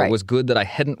replace. So Right. It was good that I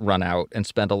hadn't run out and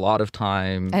spent a lot of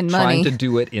time And trying money. to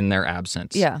do it in their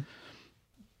absence. Yeah.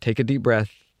 Take a deep breath.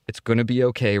 It's going to be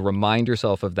okay. Remind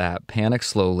yourself of that. Panic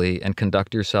slowly and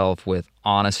conduct yourself with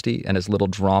honesty and as little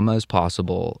drama as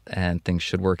possible, and things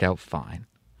should work out fine.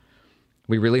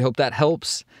 We really hope that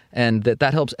helps, and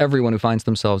that helps everyone who finds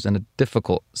themselves in a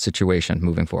difficult situation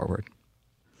moving forward.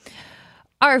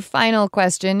 Our final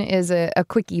question is a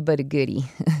quickie but a goodie.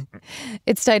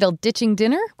 It's titled Ditching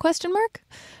Dinner? ?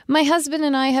 My husband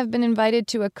and I have been invited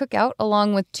to a cookout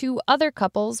along with 2 other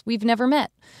couples we've never met.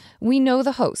 We know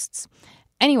the hosts.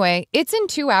 Anyway, it's in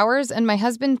 2 hours and my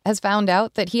husband has found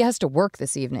out that he has to work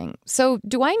this evening. So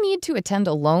do I need to attend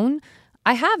alone?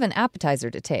 I have an appetizer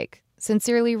to take.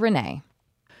 Sincerely, Renee.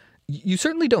 You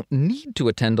certainly don't need to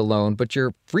attend alone, but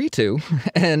you're free to.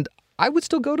 And I would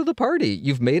still go to the party.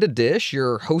 You've made a dish.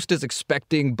 Your host is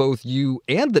expecting both you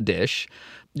and the dish.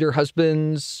 Your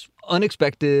husband's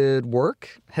unexpected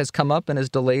work has come up and has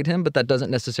delayed him, but that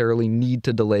doesn't necessarily need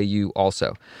to delay you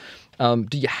also.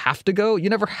 Do you have to go? You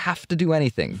never have to do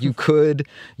anything. You could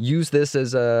use this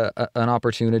as an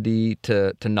opportunity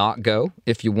to not go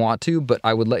if you want to, but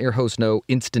I would let your host know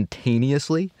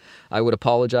instantaneously. I would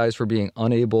apologize for being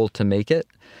unable to make it,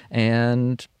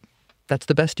 and that's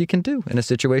the best you can do in a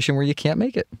situation where you can't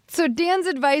make it. So Dan's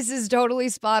advice is totally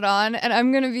spot on, and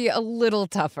I'm going to be a little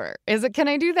tougher. Can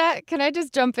I do that? Can I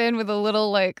just jump in with a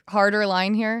little, harder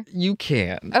line here? You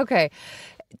can. Okay.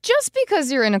 Just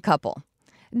because you're in a couple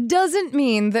doesn't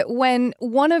mean that when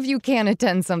one of you can't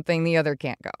attend something, the other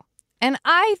can't go. And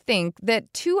I think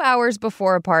that 2 hours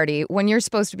before a party, when you're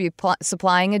supposed to be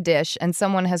supplying a dish and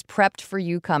someone has prepped for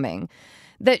you coming,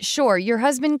 that sure, your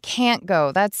husband can't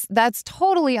go. That's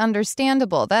totally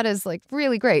understandable. That is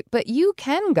really great, but you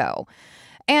can go.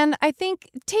 And I think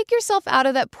take yourself out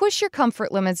of that, push your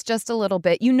comfort limits just a little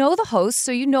bit. You know the host,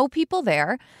 so you know people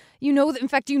there. You know, in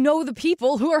fact, you know the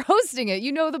people who are hosting it.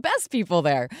 You know the best people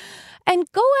there.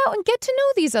 And go out and get to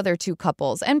know these other two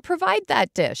couples and provide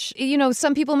that dish. You know,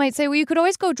 some people might say, well, you could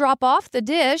always go drop off the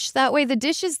dish. That way the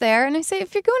dish is there. And I say,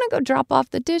 if you're going to go drop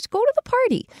off the dish, go to the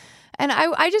party. And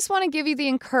I just want to give you the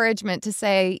encouragement to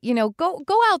say, you know, go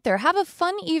out there, have a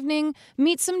fun evening,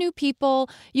 meet some new people.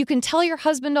 You can tell your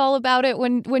husband all about it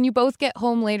when you both get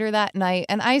home later that night.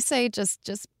 And I say,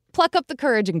 just pluck up the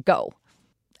courage and go.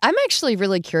 I'm actually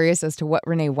really curious as to what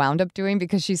Renee wound up doing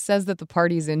because she says that the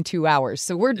party's in 2 hours.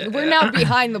 So we're now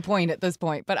behind the point at this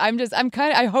point. But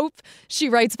I hope she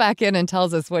writes back in and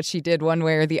tells us what she did one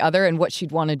way or the other and what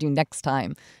she'd want to do next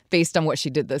time based on what she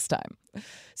did this time.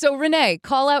 So Renee,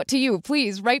 call out to you.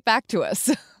 Please write back to us.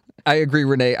 I agree,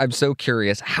 Renee. I'm so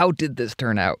curious. How did this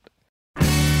turn out?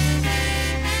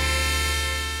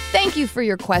 Thank you for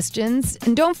your questions.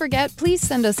 And don't forget, please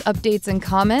send us updates and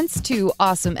comments to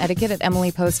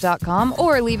awesomeetiquette@emilypost.com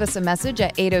or leave us a message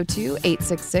at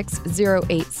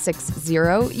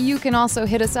 802-866-0860. You can also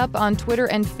hit us up on Twitter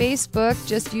and Facebook.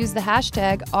 Just use the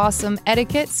hashtag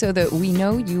awesomeetiquette so that we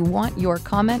know you want your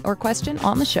comment or question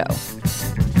on the show.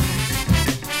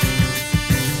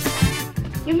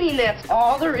 You mean that's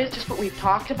all there is, just what we've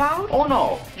talked about? Oh,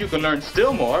 no. You can learn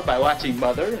still more by watching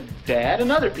Mother and Dad and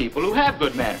other people who have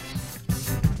good manners.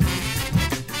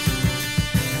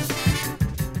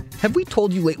 Have we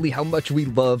told you lately how much we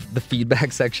love the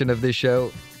feedback section of this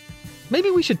show? Maybe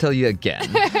we should tell you again.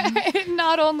 It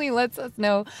not only lets us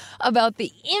know about the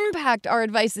impact our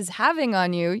advice is having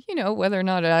on you, you know, whether or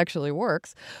not it actually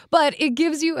works, but it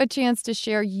gives you a chance to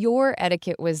share your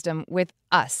etiquette wisdom with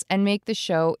us and make the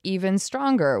show even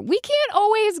stronger. We can't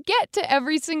always get to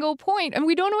every single point, and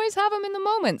we don't always have them in the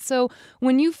moment. So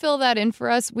when you fill that in for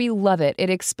us, we love it. It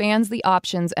expands the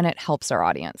options and it helps our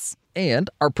audience. And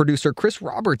our producer, Chris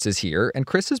Roberts, is here, and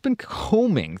Chris has been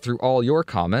combing through all your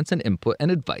comments and input and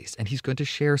advice, and he's going to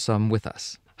share some with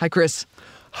us. Hi, Chris.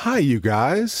 Hi, you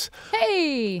guys.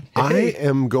 Hey. I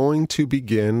am going to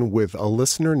begin with a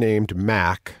listener named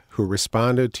Mac, who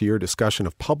responded to your discussion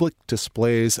of public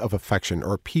displays of affection,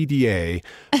 or PDA,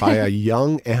 by a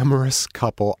young amorous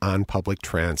couple on public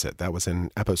transit. That was in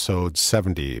episode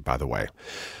 70, by the way.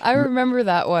 I remember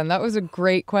that one. That was a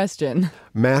great question.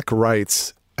 Mac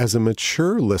writes, as a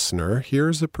mature listener,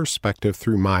 here's a perspective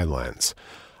through my lens.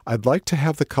 I'd like to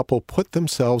have the couple put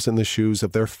themselves in the shoes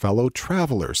of their fellow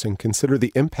travelers and consider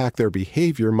the impact their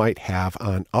behavior might have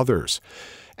on others.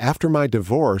 After my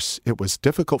divorce, it was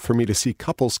difficult for me to see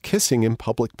couples kissing in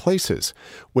public places.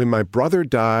 When my brother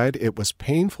died, it was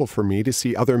painful for me to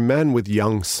see other men with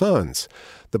young sons.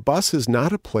 The bus is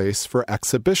not a place for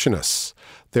exhibitionists.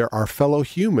 There are fellow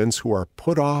humans who are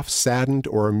put off, saddened,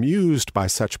 or amused by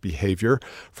such behavior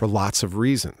for lots of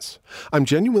reasons. I'm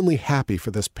genuinely happy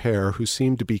for this pair who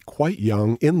seem to be quite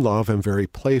young, in love, and very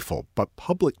playful, but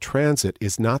public transit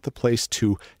is not the place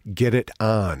to get it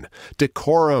on.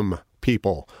 Decorum,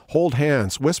 people. Hold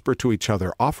hands, whisper to each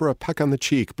other, offer a peck on the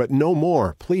cheek, but no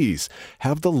more, please.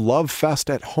 Have the love fest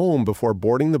at home before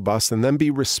boarding the bus, and then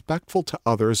be respectful to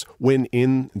others when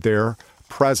in their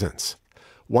presence.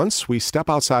 Once we step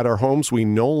outside our homes, we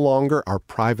no longer are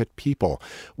private people.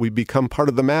 We become part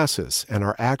of the masses, and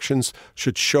our actions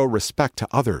should show respect to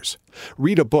others.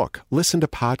 Read a book, listen to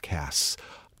podcasts,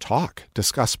 talk,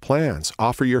 discuss plans,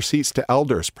 offer your seats to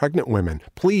elders, pregnant women.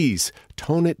 Please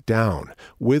tone it down.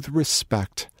 With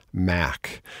respect,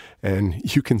 Mac.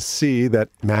 And you can see that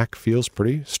Mac feels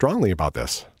pretty strongly about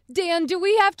this. Dan, do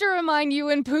we have to remind you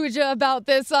and Pooja about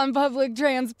this on public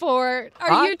transport?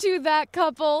 Are you two that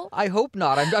couple? I hope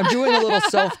not. I'm doing a little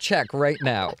self-check right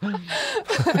now.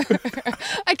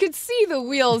 I could see the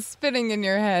wheels spinning in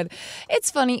your head.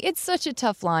 It's funny. It's such a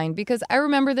tough line because I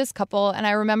remember this couple and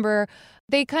I remember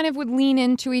they kind of would lean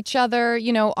into each other,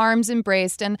 you know, arms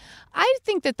embraced. And I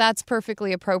think that that's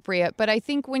perfectly appropriate. But I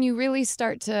think when you really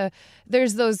start to,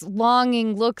 there's those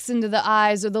longing looks into the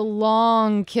eyes or the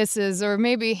long kisses or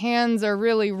maybe hands are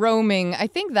really roaming. I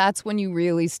think that's when you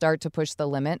really start to push the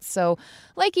limits. So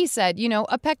like he said, you know,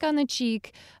 a peck on the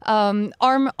cheek, arm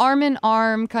in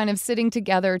arm, kind of sitting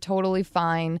together, totally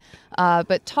fine.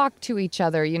 But talk to each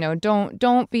other, you know,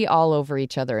 don't be all over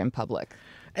each other in public.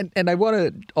 And I want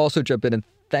to also jump in and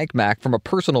thank Mac from a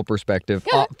personal perspective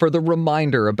for the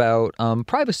reminder about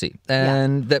privacy.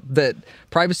 And that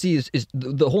privacy is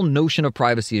the whole notion of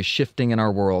privacy is shifting in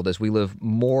our world as we live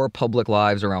more public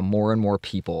lives around more and more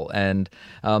people. And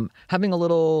having a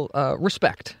little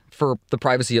respect for the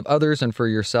privacy of others and for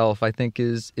yourself, I think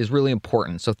is really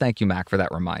important. So thank you, Mac, for that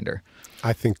reminder.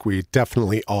 I think we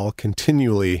definitely all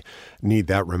continually need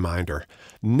that reminder.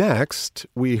 Next,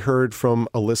 we heard from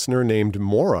a listener named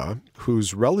Maura,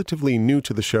 who's relatively new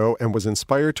to the show and was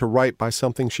inspired to write by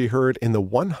something she heard in the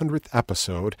 100th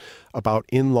episode about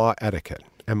in-law etiquette.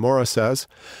 And Maura says,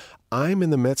 I'm in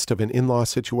the midst of an in-law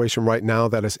situation right now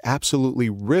that is absolutely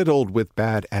riddled with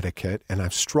bad etiquette, and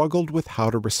I've struggled with how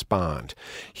to respond.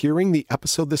 Hearing the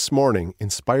episode this morning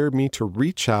inspired me to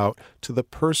reach out to the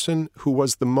person who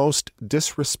was the most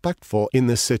disrespectful in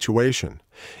this situation.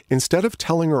 Instead of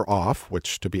telling her off,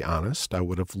 which, to be honest, I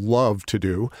would have loved to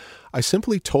do, I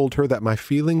simply told her that my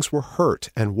feelings were hurt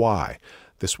and why.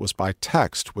 This was by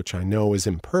text, which I know is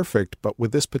imperfect, but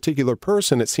with this particular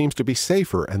person, it seems to be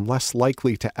safer and less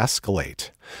likely to escalate.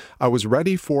 I was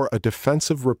ready for a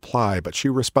defensive reply, but she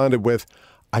responded with,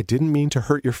 I didn't mean to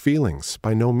hurt your feelings,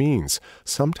 by no means.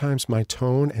 Sometimes my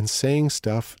tone and saying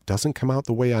stuff doesn't come out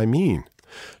the way I mean.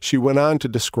 She went on to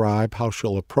describe how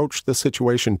she'll approach the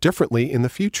situation differently in the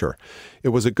future. It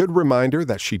was a good reminder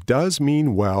that she does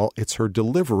mean well, it's her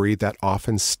delivery that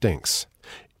often stinks.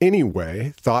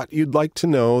 Anyway, thought you'd like to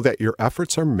know that your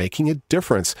efforts are making a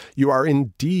difference. You are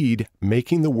indeed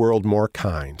making the world more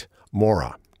kind.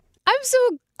 Maura. I'm so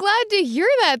glad to hear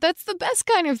that. That's the best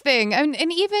kind of thing. And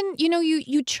even,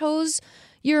 you chose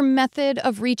your method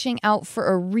of reaching out for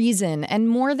a reason. And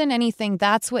more than anything,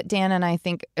 that's what Dan and I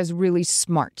think is really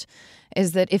smart,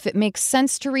 is that if it makes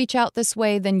sense to reach out this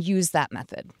way, then use that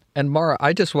method. And Maura,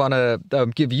 I just want to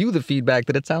give you the feedback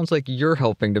that it sounds like you're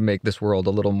helping to make this world a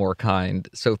little more kind.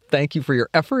 So thank you for your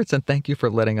efforts, and thank you for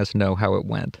letting us know how it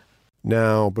went.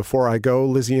 Now, before I go,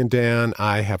 Lizzie and Dan,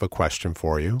 I have a question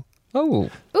for you. Oh.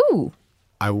 Ooh.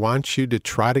 I want you to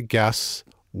try to guess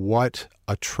what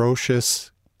atrocious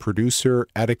producer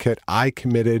etiquette I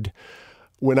committed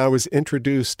when I was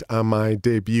introduced on my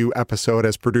debut episode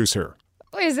as producer.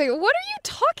 Wait a second. What are you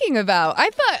talking about? I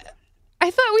thought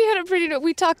we had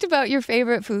we talked about your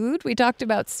favorite food. We talked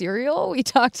about cereal. We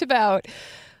talked about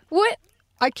what?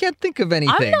 I can't think of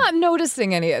anything. I'm not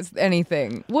noticing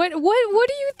anything. What do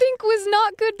you think was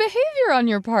not good behavior on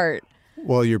your part?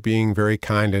 Well, you're being very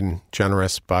kind and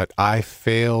generous, but I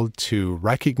failed to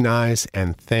recognize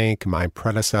and thank my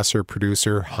predecessor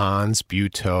producer, Hans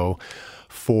Buetow,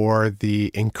 for the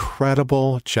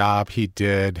incredible job he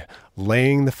did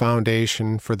laying the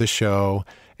foundation for the show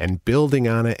and building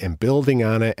on it and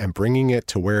bringing it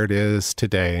to where it is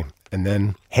today, and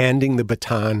then handing the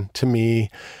baton to me.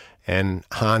 And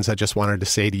Hans, I just wanted to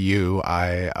say to you,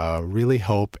 I really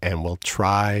hope and will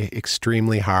try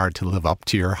extremely hard to live up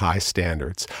to your high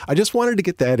standards. I just wanted to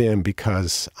get that in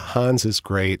because Hans is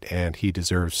great and he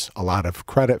deserves a lot of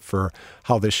credit for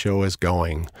how this show is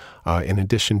going, in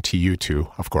addition to you two,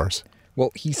 of course.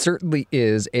 Well, he certainly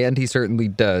is, and he certainly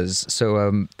does.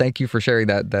 So thank you for sharing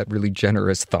that really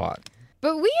generous thought.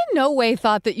 But we in no way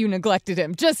thought that you neglected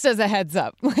him, just as a heads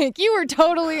up. Like, you were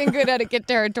totally in good etiquette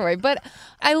territory. But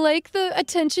I like the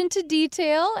attention to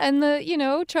detail and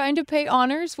the, trying to pay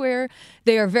honors where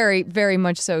they are very, very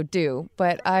much so due.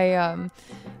 But I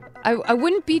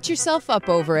wouldn't beat yourself up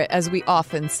over it, as we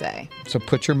often say. So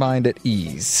put your mind at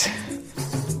ease.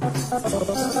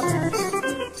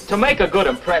 To make a good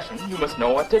impression, you must know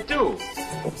what to do.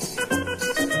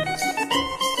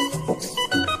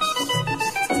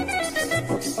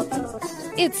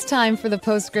 It's time for the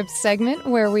Postscript segment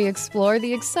where we explore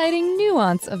the exciting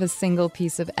nuance of a single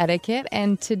piece of etiquette.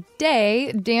 And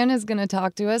today, Dan is going to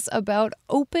talk to us about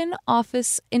open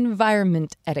office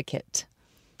environment etiquette.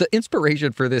 The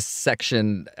inspiration for this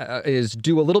section is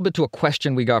due a little bit to a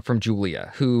question we got from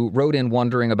Julia, who wrote in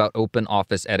wondering about open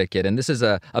office etiquette. And this is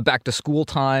a back to school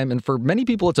time. And for many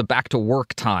people, it's a back to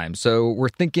work time. So we're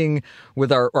thinking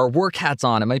with our work hats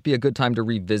on, it might be a good time to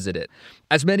revisit it.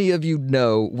 As many of you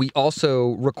know, we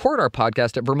also record our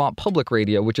podcast at Vermont Public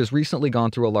Radio, which has recently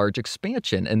gone through a large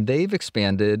expansion. And they've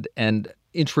expanded and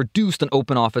introduced an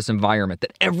open office environment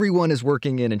that everyone is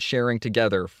working in and sharing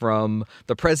together, from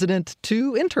the president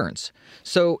to interns.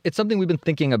 So it's something we've been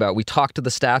thinking about. We talked to the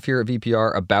staff here at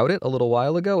VPR about it a little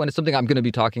while ago, and it's something I'm going to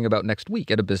be talking about next week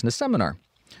at a business seminar.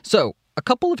 So a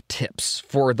couple of tips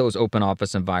for those open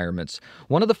office environments.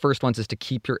 One of the first ones is to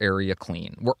keep your area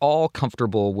clean. We're all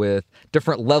comfortable with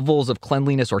different levels of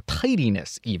cleanliness or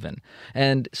tidiness even.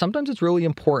 And sometimes it's really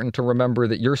important to remember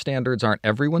that your standards aren't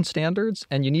everyone's standards,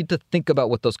 and you need to think about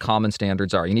what those common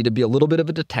standards are. You need to be a little bit of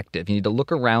a detective. You need to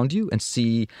look around you and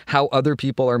see how other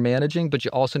people are managing, but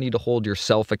you also need to hold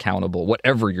yourself accountable,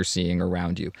 whatever you're seeing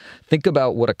around you. Think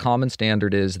about what a common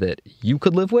standard is that you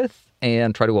could live with,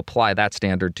 and try to apply that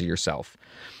standard to yourself.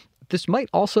 this might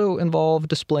also involve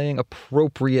displaying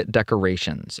appropriate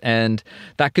decorations. And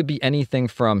that could be anything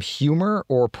from humor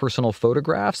or personal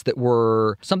photographs that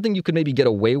were something you could maybe get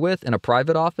away with in a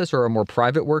private office or a more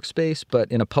private workspace,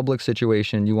 but in a public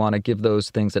situation, you want to give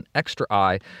those things an extra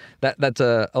eye. That's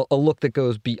a look that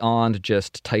goes beyond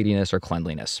just tidiness or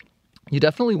cleanliness. You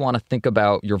definitely want to think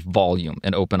about your volume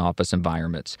in open office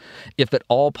environments. If at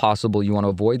all possible, you want to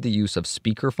avoid the use of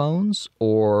speakerphones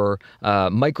or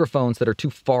microphones that are too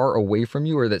far away from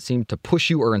you or that seem to push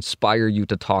you or inspire you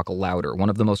to talk louder. One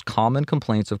of the most common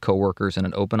complaints of coworkers in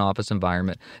an open office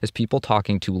environment is people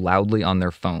talking too loudly on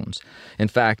their phones. In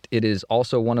fact, it is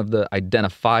also one of the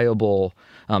identifiable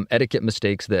etiquette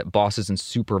mistakes that bosses and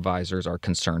supervisors are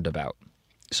concerned about.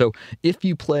 So if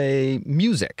you play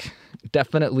music,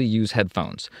 definitely use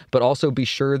headphones, but also be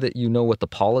sure that you know what the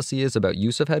policy is about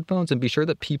use of headphones and be sure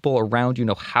that people around you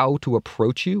know how to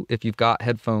approach you if you've got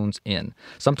headphones in.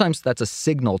 Sometimes that's a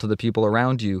signal to the people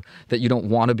around you that you don't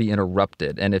want to be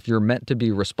interrupted. And if you're meant to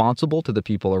be responsible to the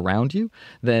people around you,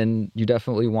 then you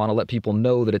definitely want to let people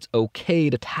know that it's okay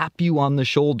to tap you on the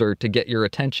shoulder to get your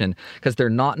attention because they're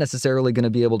not necessarily going to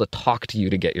be able to talk to you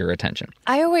to get your attention.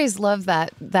 I always love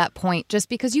that point just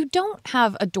because you don't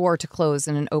have a door to close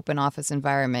in an open office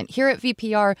environment. Here at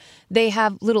VPR, they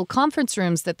have little conference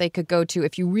rooms that they could go to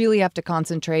if you really have to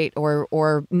concentrate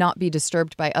or not be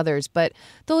disturbed by others. But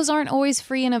those aren't always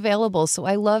free and available. So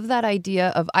I love that idea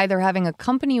of either having a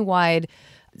company-wide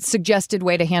suggested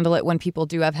way to handle it when people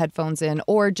do have headphones in,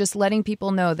 or just letting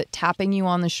people know that tapping you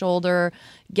on the shoulder,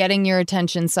 getting your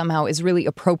attention somehow is really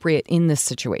appropriate in this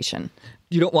situation.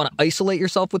 You don't want to isolate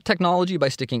yourself with technology by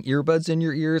sticking earbuds in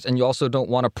your ears, and you also don't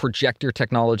want to project your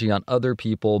technology on other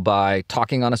people by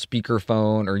talking on a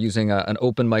speakerphone or using an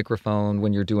open microphone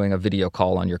when you're doing a video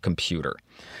call on your computer.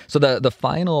 So the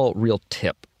final real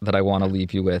tip that I want to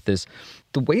leave you with is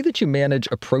the way that you manage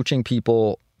approaching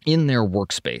people in their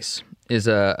workspace is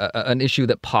an issue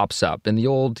that pops up. In the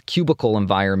old cubicle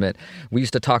environment, we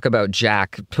used to talk about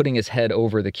Jack putting his head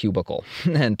over the cubicle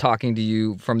and talking to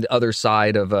you from the other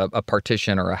side of a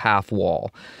partition or a half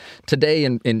wall. Today,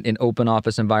 in open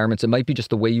office environments, it might be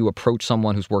just the way you approach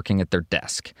someone who's working at their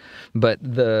desk. But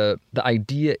the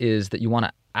idea is that you want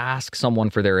to ask someone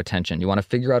for their attention. You want to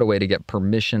figure out a way to get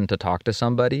permission to talk to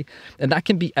somebody. And that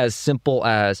can be as simple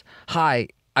as, "Hi,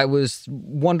 I was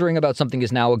wondering about something,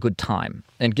 is now a good time?"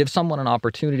 And give someone an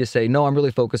opportunity to say, "No, I'm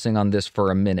really focusing on this for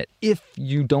a minute." If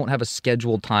you don't have a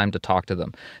scheduled time to talk to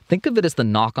them, think of it as the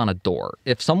knock on a door.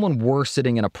 If someone were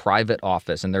sitting in a private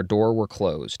office and their door were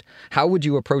closed, how would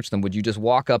you approach them? Would you just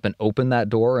walk up and open that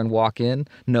door and walk in?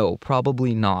 No,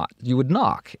 probably not. You would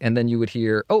knock, and then you would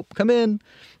hear, "Oh, come in,"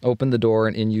 open the door,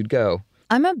 and in you'd go.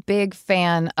 I'm a big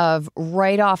fan of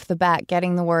right off the bat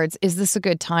getting the words, "Is this a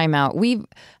good timeout?" We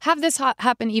have this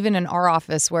happen even in our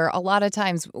office where a lot of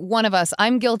times one of us,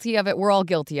 I'm guilty of it, we're all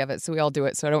guilty of it, so we all do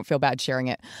it, so I don't feel bad sharing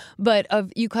it. But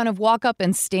you kind of walk up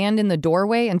and stand in the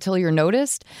doorway until you're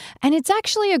noticed. And it's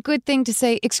actually a good thing to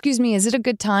say, "Excuse me, is it a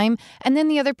good time?" And then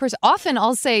the other person, often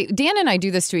I'll say, Dan and I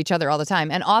do this to each other all the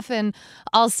time. And often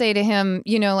I'll say to him,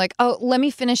 like, "Oh, let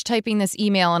me finish typing this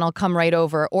email and I'll come right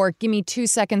over." Or, "Give me 2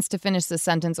 seconds to finish this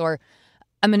sentence," or,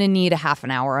 "I'm going to need a half an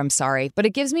hour, I'm sorry." But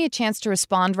it gives me a chance to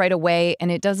respond right away,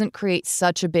 and it doesn't create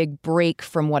such a big break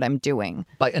from what I'm doing.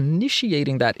 By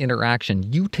initiating that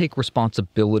interaction, you take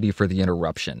responsibility for the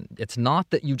interruption. It's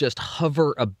not that you just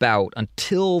hover about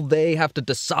until they have to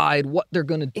decide what they're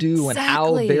going to do and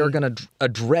how they're going to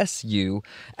address you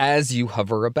as you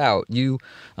hover about. You,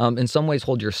 in some ways,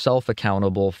 hold yourself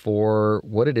accountable for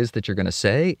what it is that you're going to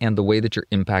say and the way that you're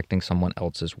impacting someone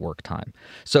else's work time.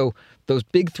 So those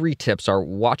big 3 tips are: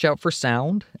 watch out for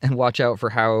sound and watch out for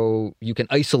how you can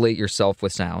isolate yourself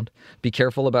with sound. Be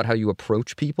careful about how you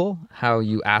approach people, how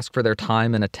you ask for their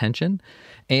time and attention,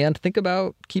 and think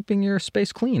about keeping your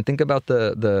space clean. Think about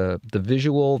the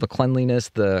visual, the cleanliness,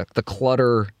 the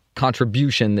clutter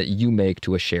contribution that you make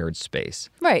to a shared space.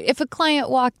 Right. If a client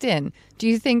walked in, do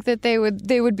you think that they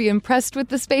would be impressed with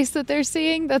the space that they're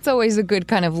seeing? That's always a good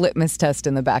kind of litmus test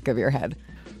in the back of your head.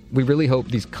 We really hope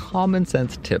these common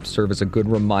sense tips serve as a good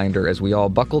reminder as we all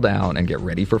buckle down and get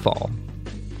ready for fall.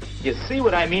 You see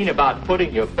what I mean about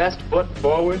putting your best foot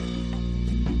forward?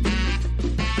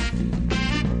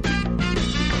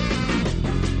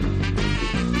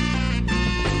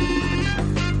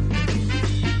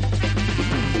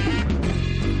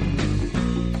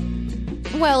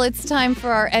 Well, it's time for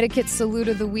our etiquette salute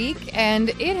of the week, and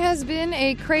it has been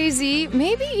a crazy,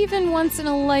 maybe even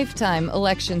once-in-a-lifetime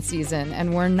election season,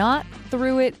 and we're not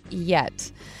through it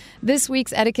yet. This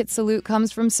week's etiquette salute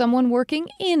comes from someone working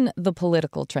in the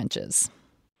political trenches.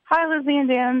 Hi, Lizzie and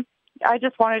Dan. I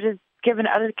just wanted to give an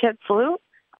etiquette salute.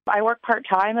 I work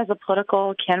part-time as a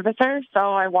political canvasser,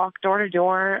 so I walk door to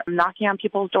door, knocking on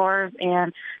people's doors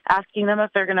and asking them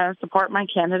if they're going to support my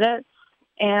candidate.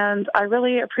 And I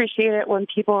really appreciate it when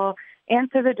people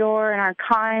answer the door and are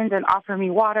kind and offer me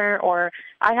water. Or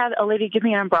I had a lady give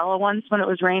me an umbrella once when it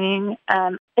was raining.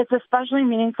 It's especially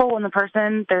meaningful when the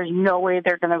person, there's no way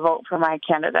they're going to vote for my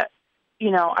candidate.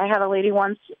 You know, I had a lady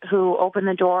once who opened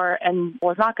the door and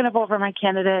was not going to vote for my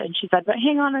candidate. And she said, but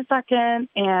hang on a second,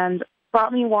 and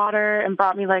brought me water and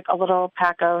brought me like a little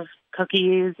pack of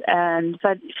cookies and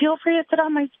said, feel free to sit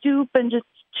on my stoop and just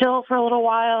chill for a little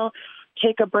while,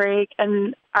 take a break.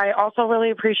 And I also really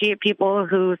appreciate people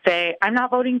who say, I'm not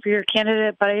voting for your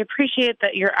candidate, but I appreciate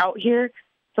that you're out here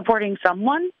supporting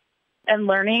someone and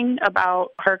learning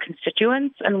about her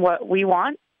constituents and what we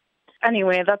want.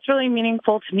 Anyway, that's really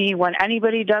meaningful to me when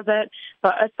anybody does it,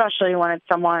 but especially when it's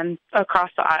someone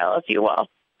across the aisle, if you will.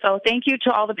 So thank you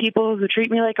to all the people who treat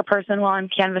me like a person while I'm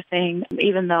canvassing,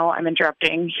 even though I'm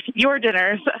interrupting your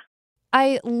dinners.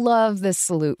 I love this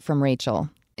salute from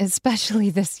Rachel, especially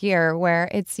this year where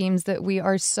it seems that we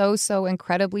are so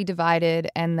incredibly divided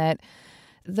and that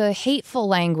the hateful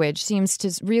language seems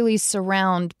to really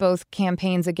surround both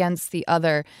campaigns against the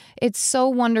other. It's so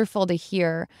wonderful to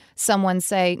hear someone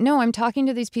say, no, I'm talking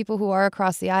to these people who are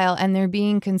across the aisle and they're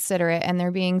being considerate and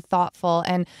they're being thoughtful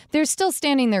and they're still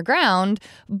standing their ground,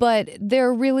 but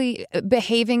they're really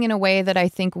behaving in a way that I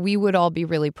think we would all be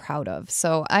really proud of.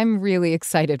 So I'm really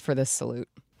excited for this salute.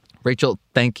 Rachel,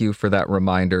 thank you for that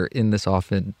reminder in this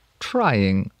often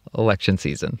trying election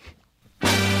season.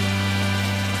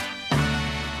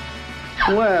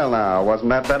 Well, now, wasn't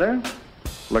that better?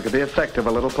 Look at the effect of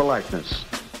a little politeness.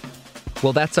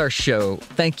 Well, that's our show.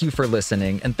 Thank you for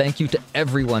listening, and thank you to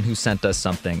everyone who sent us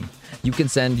something. You can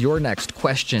send your next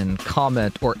question,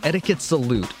 comment, or etiquette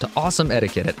salute to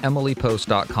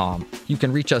awesomeetiquette@emilypost.com. You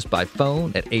can reach us by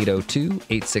phone at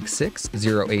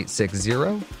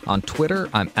 802-866-0860. On Twitter,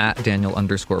 I'm at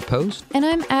Daniel_Post. And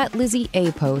I'm at Lizzie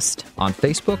A. Post. On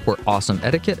Facebook, we're Awesome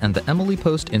Etiquette and the Emily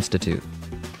Post Institute.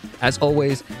 As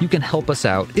always, you can help us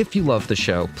out. If you love the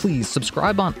show, please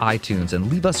subscribe on iTunes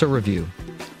and leave us a review.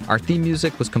 Our theme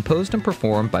music was composed and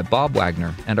performed by Bob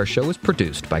Wagner, and our show is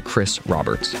produced by Chris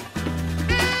Roberts.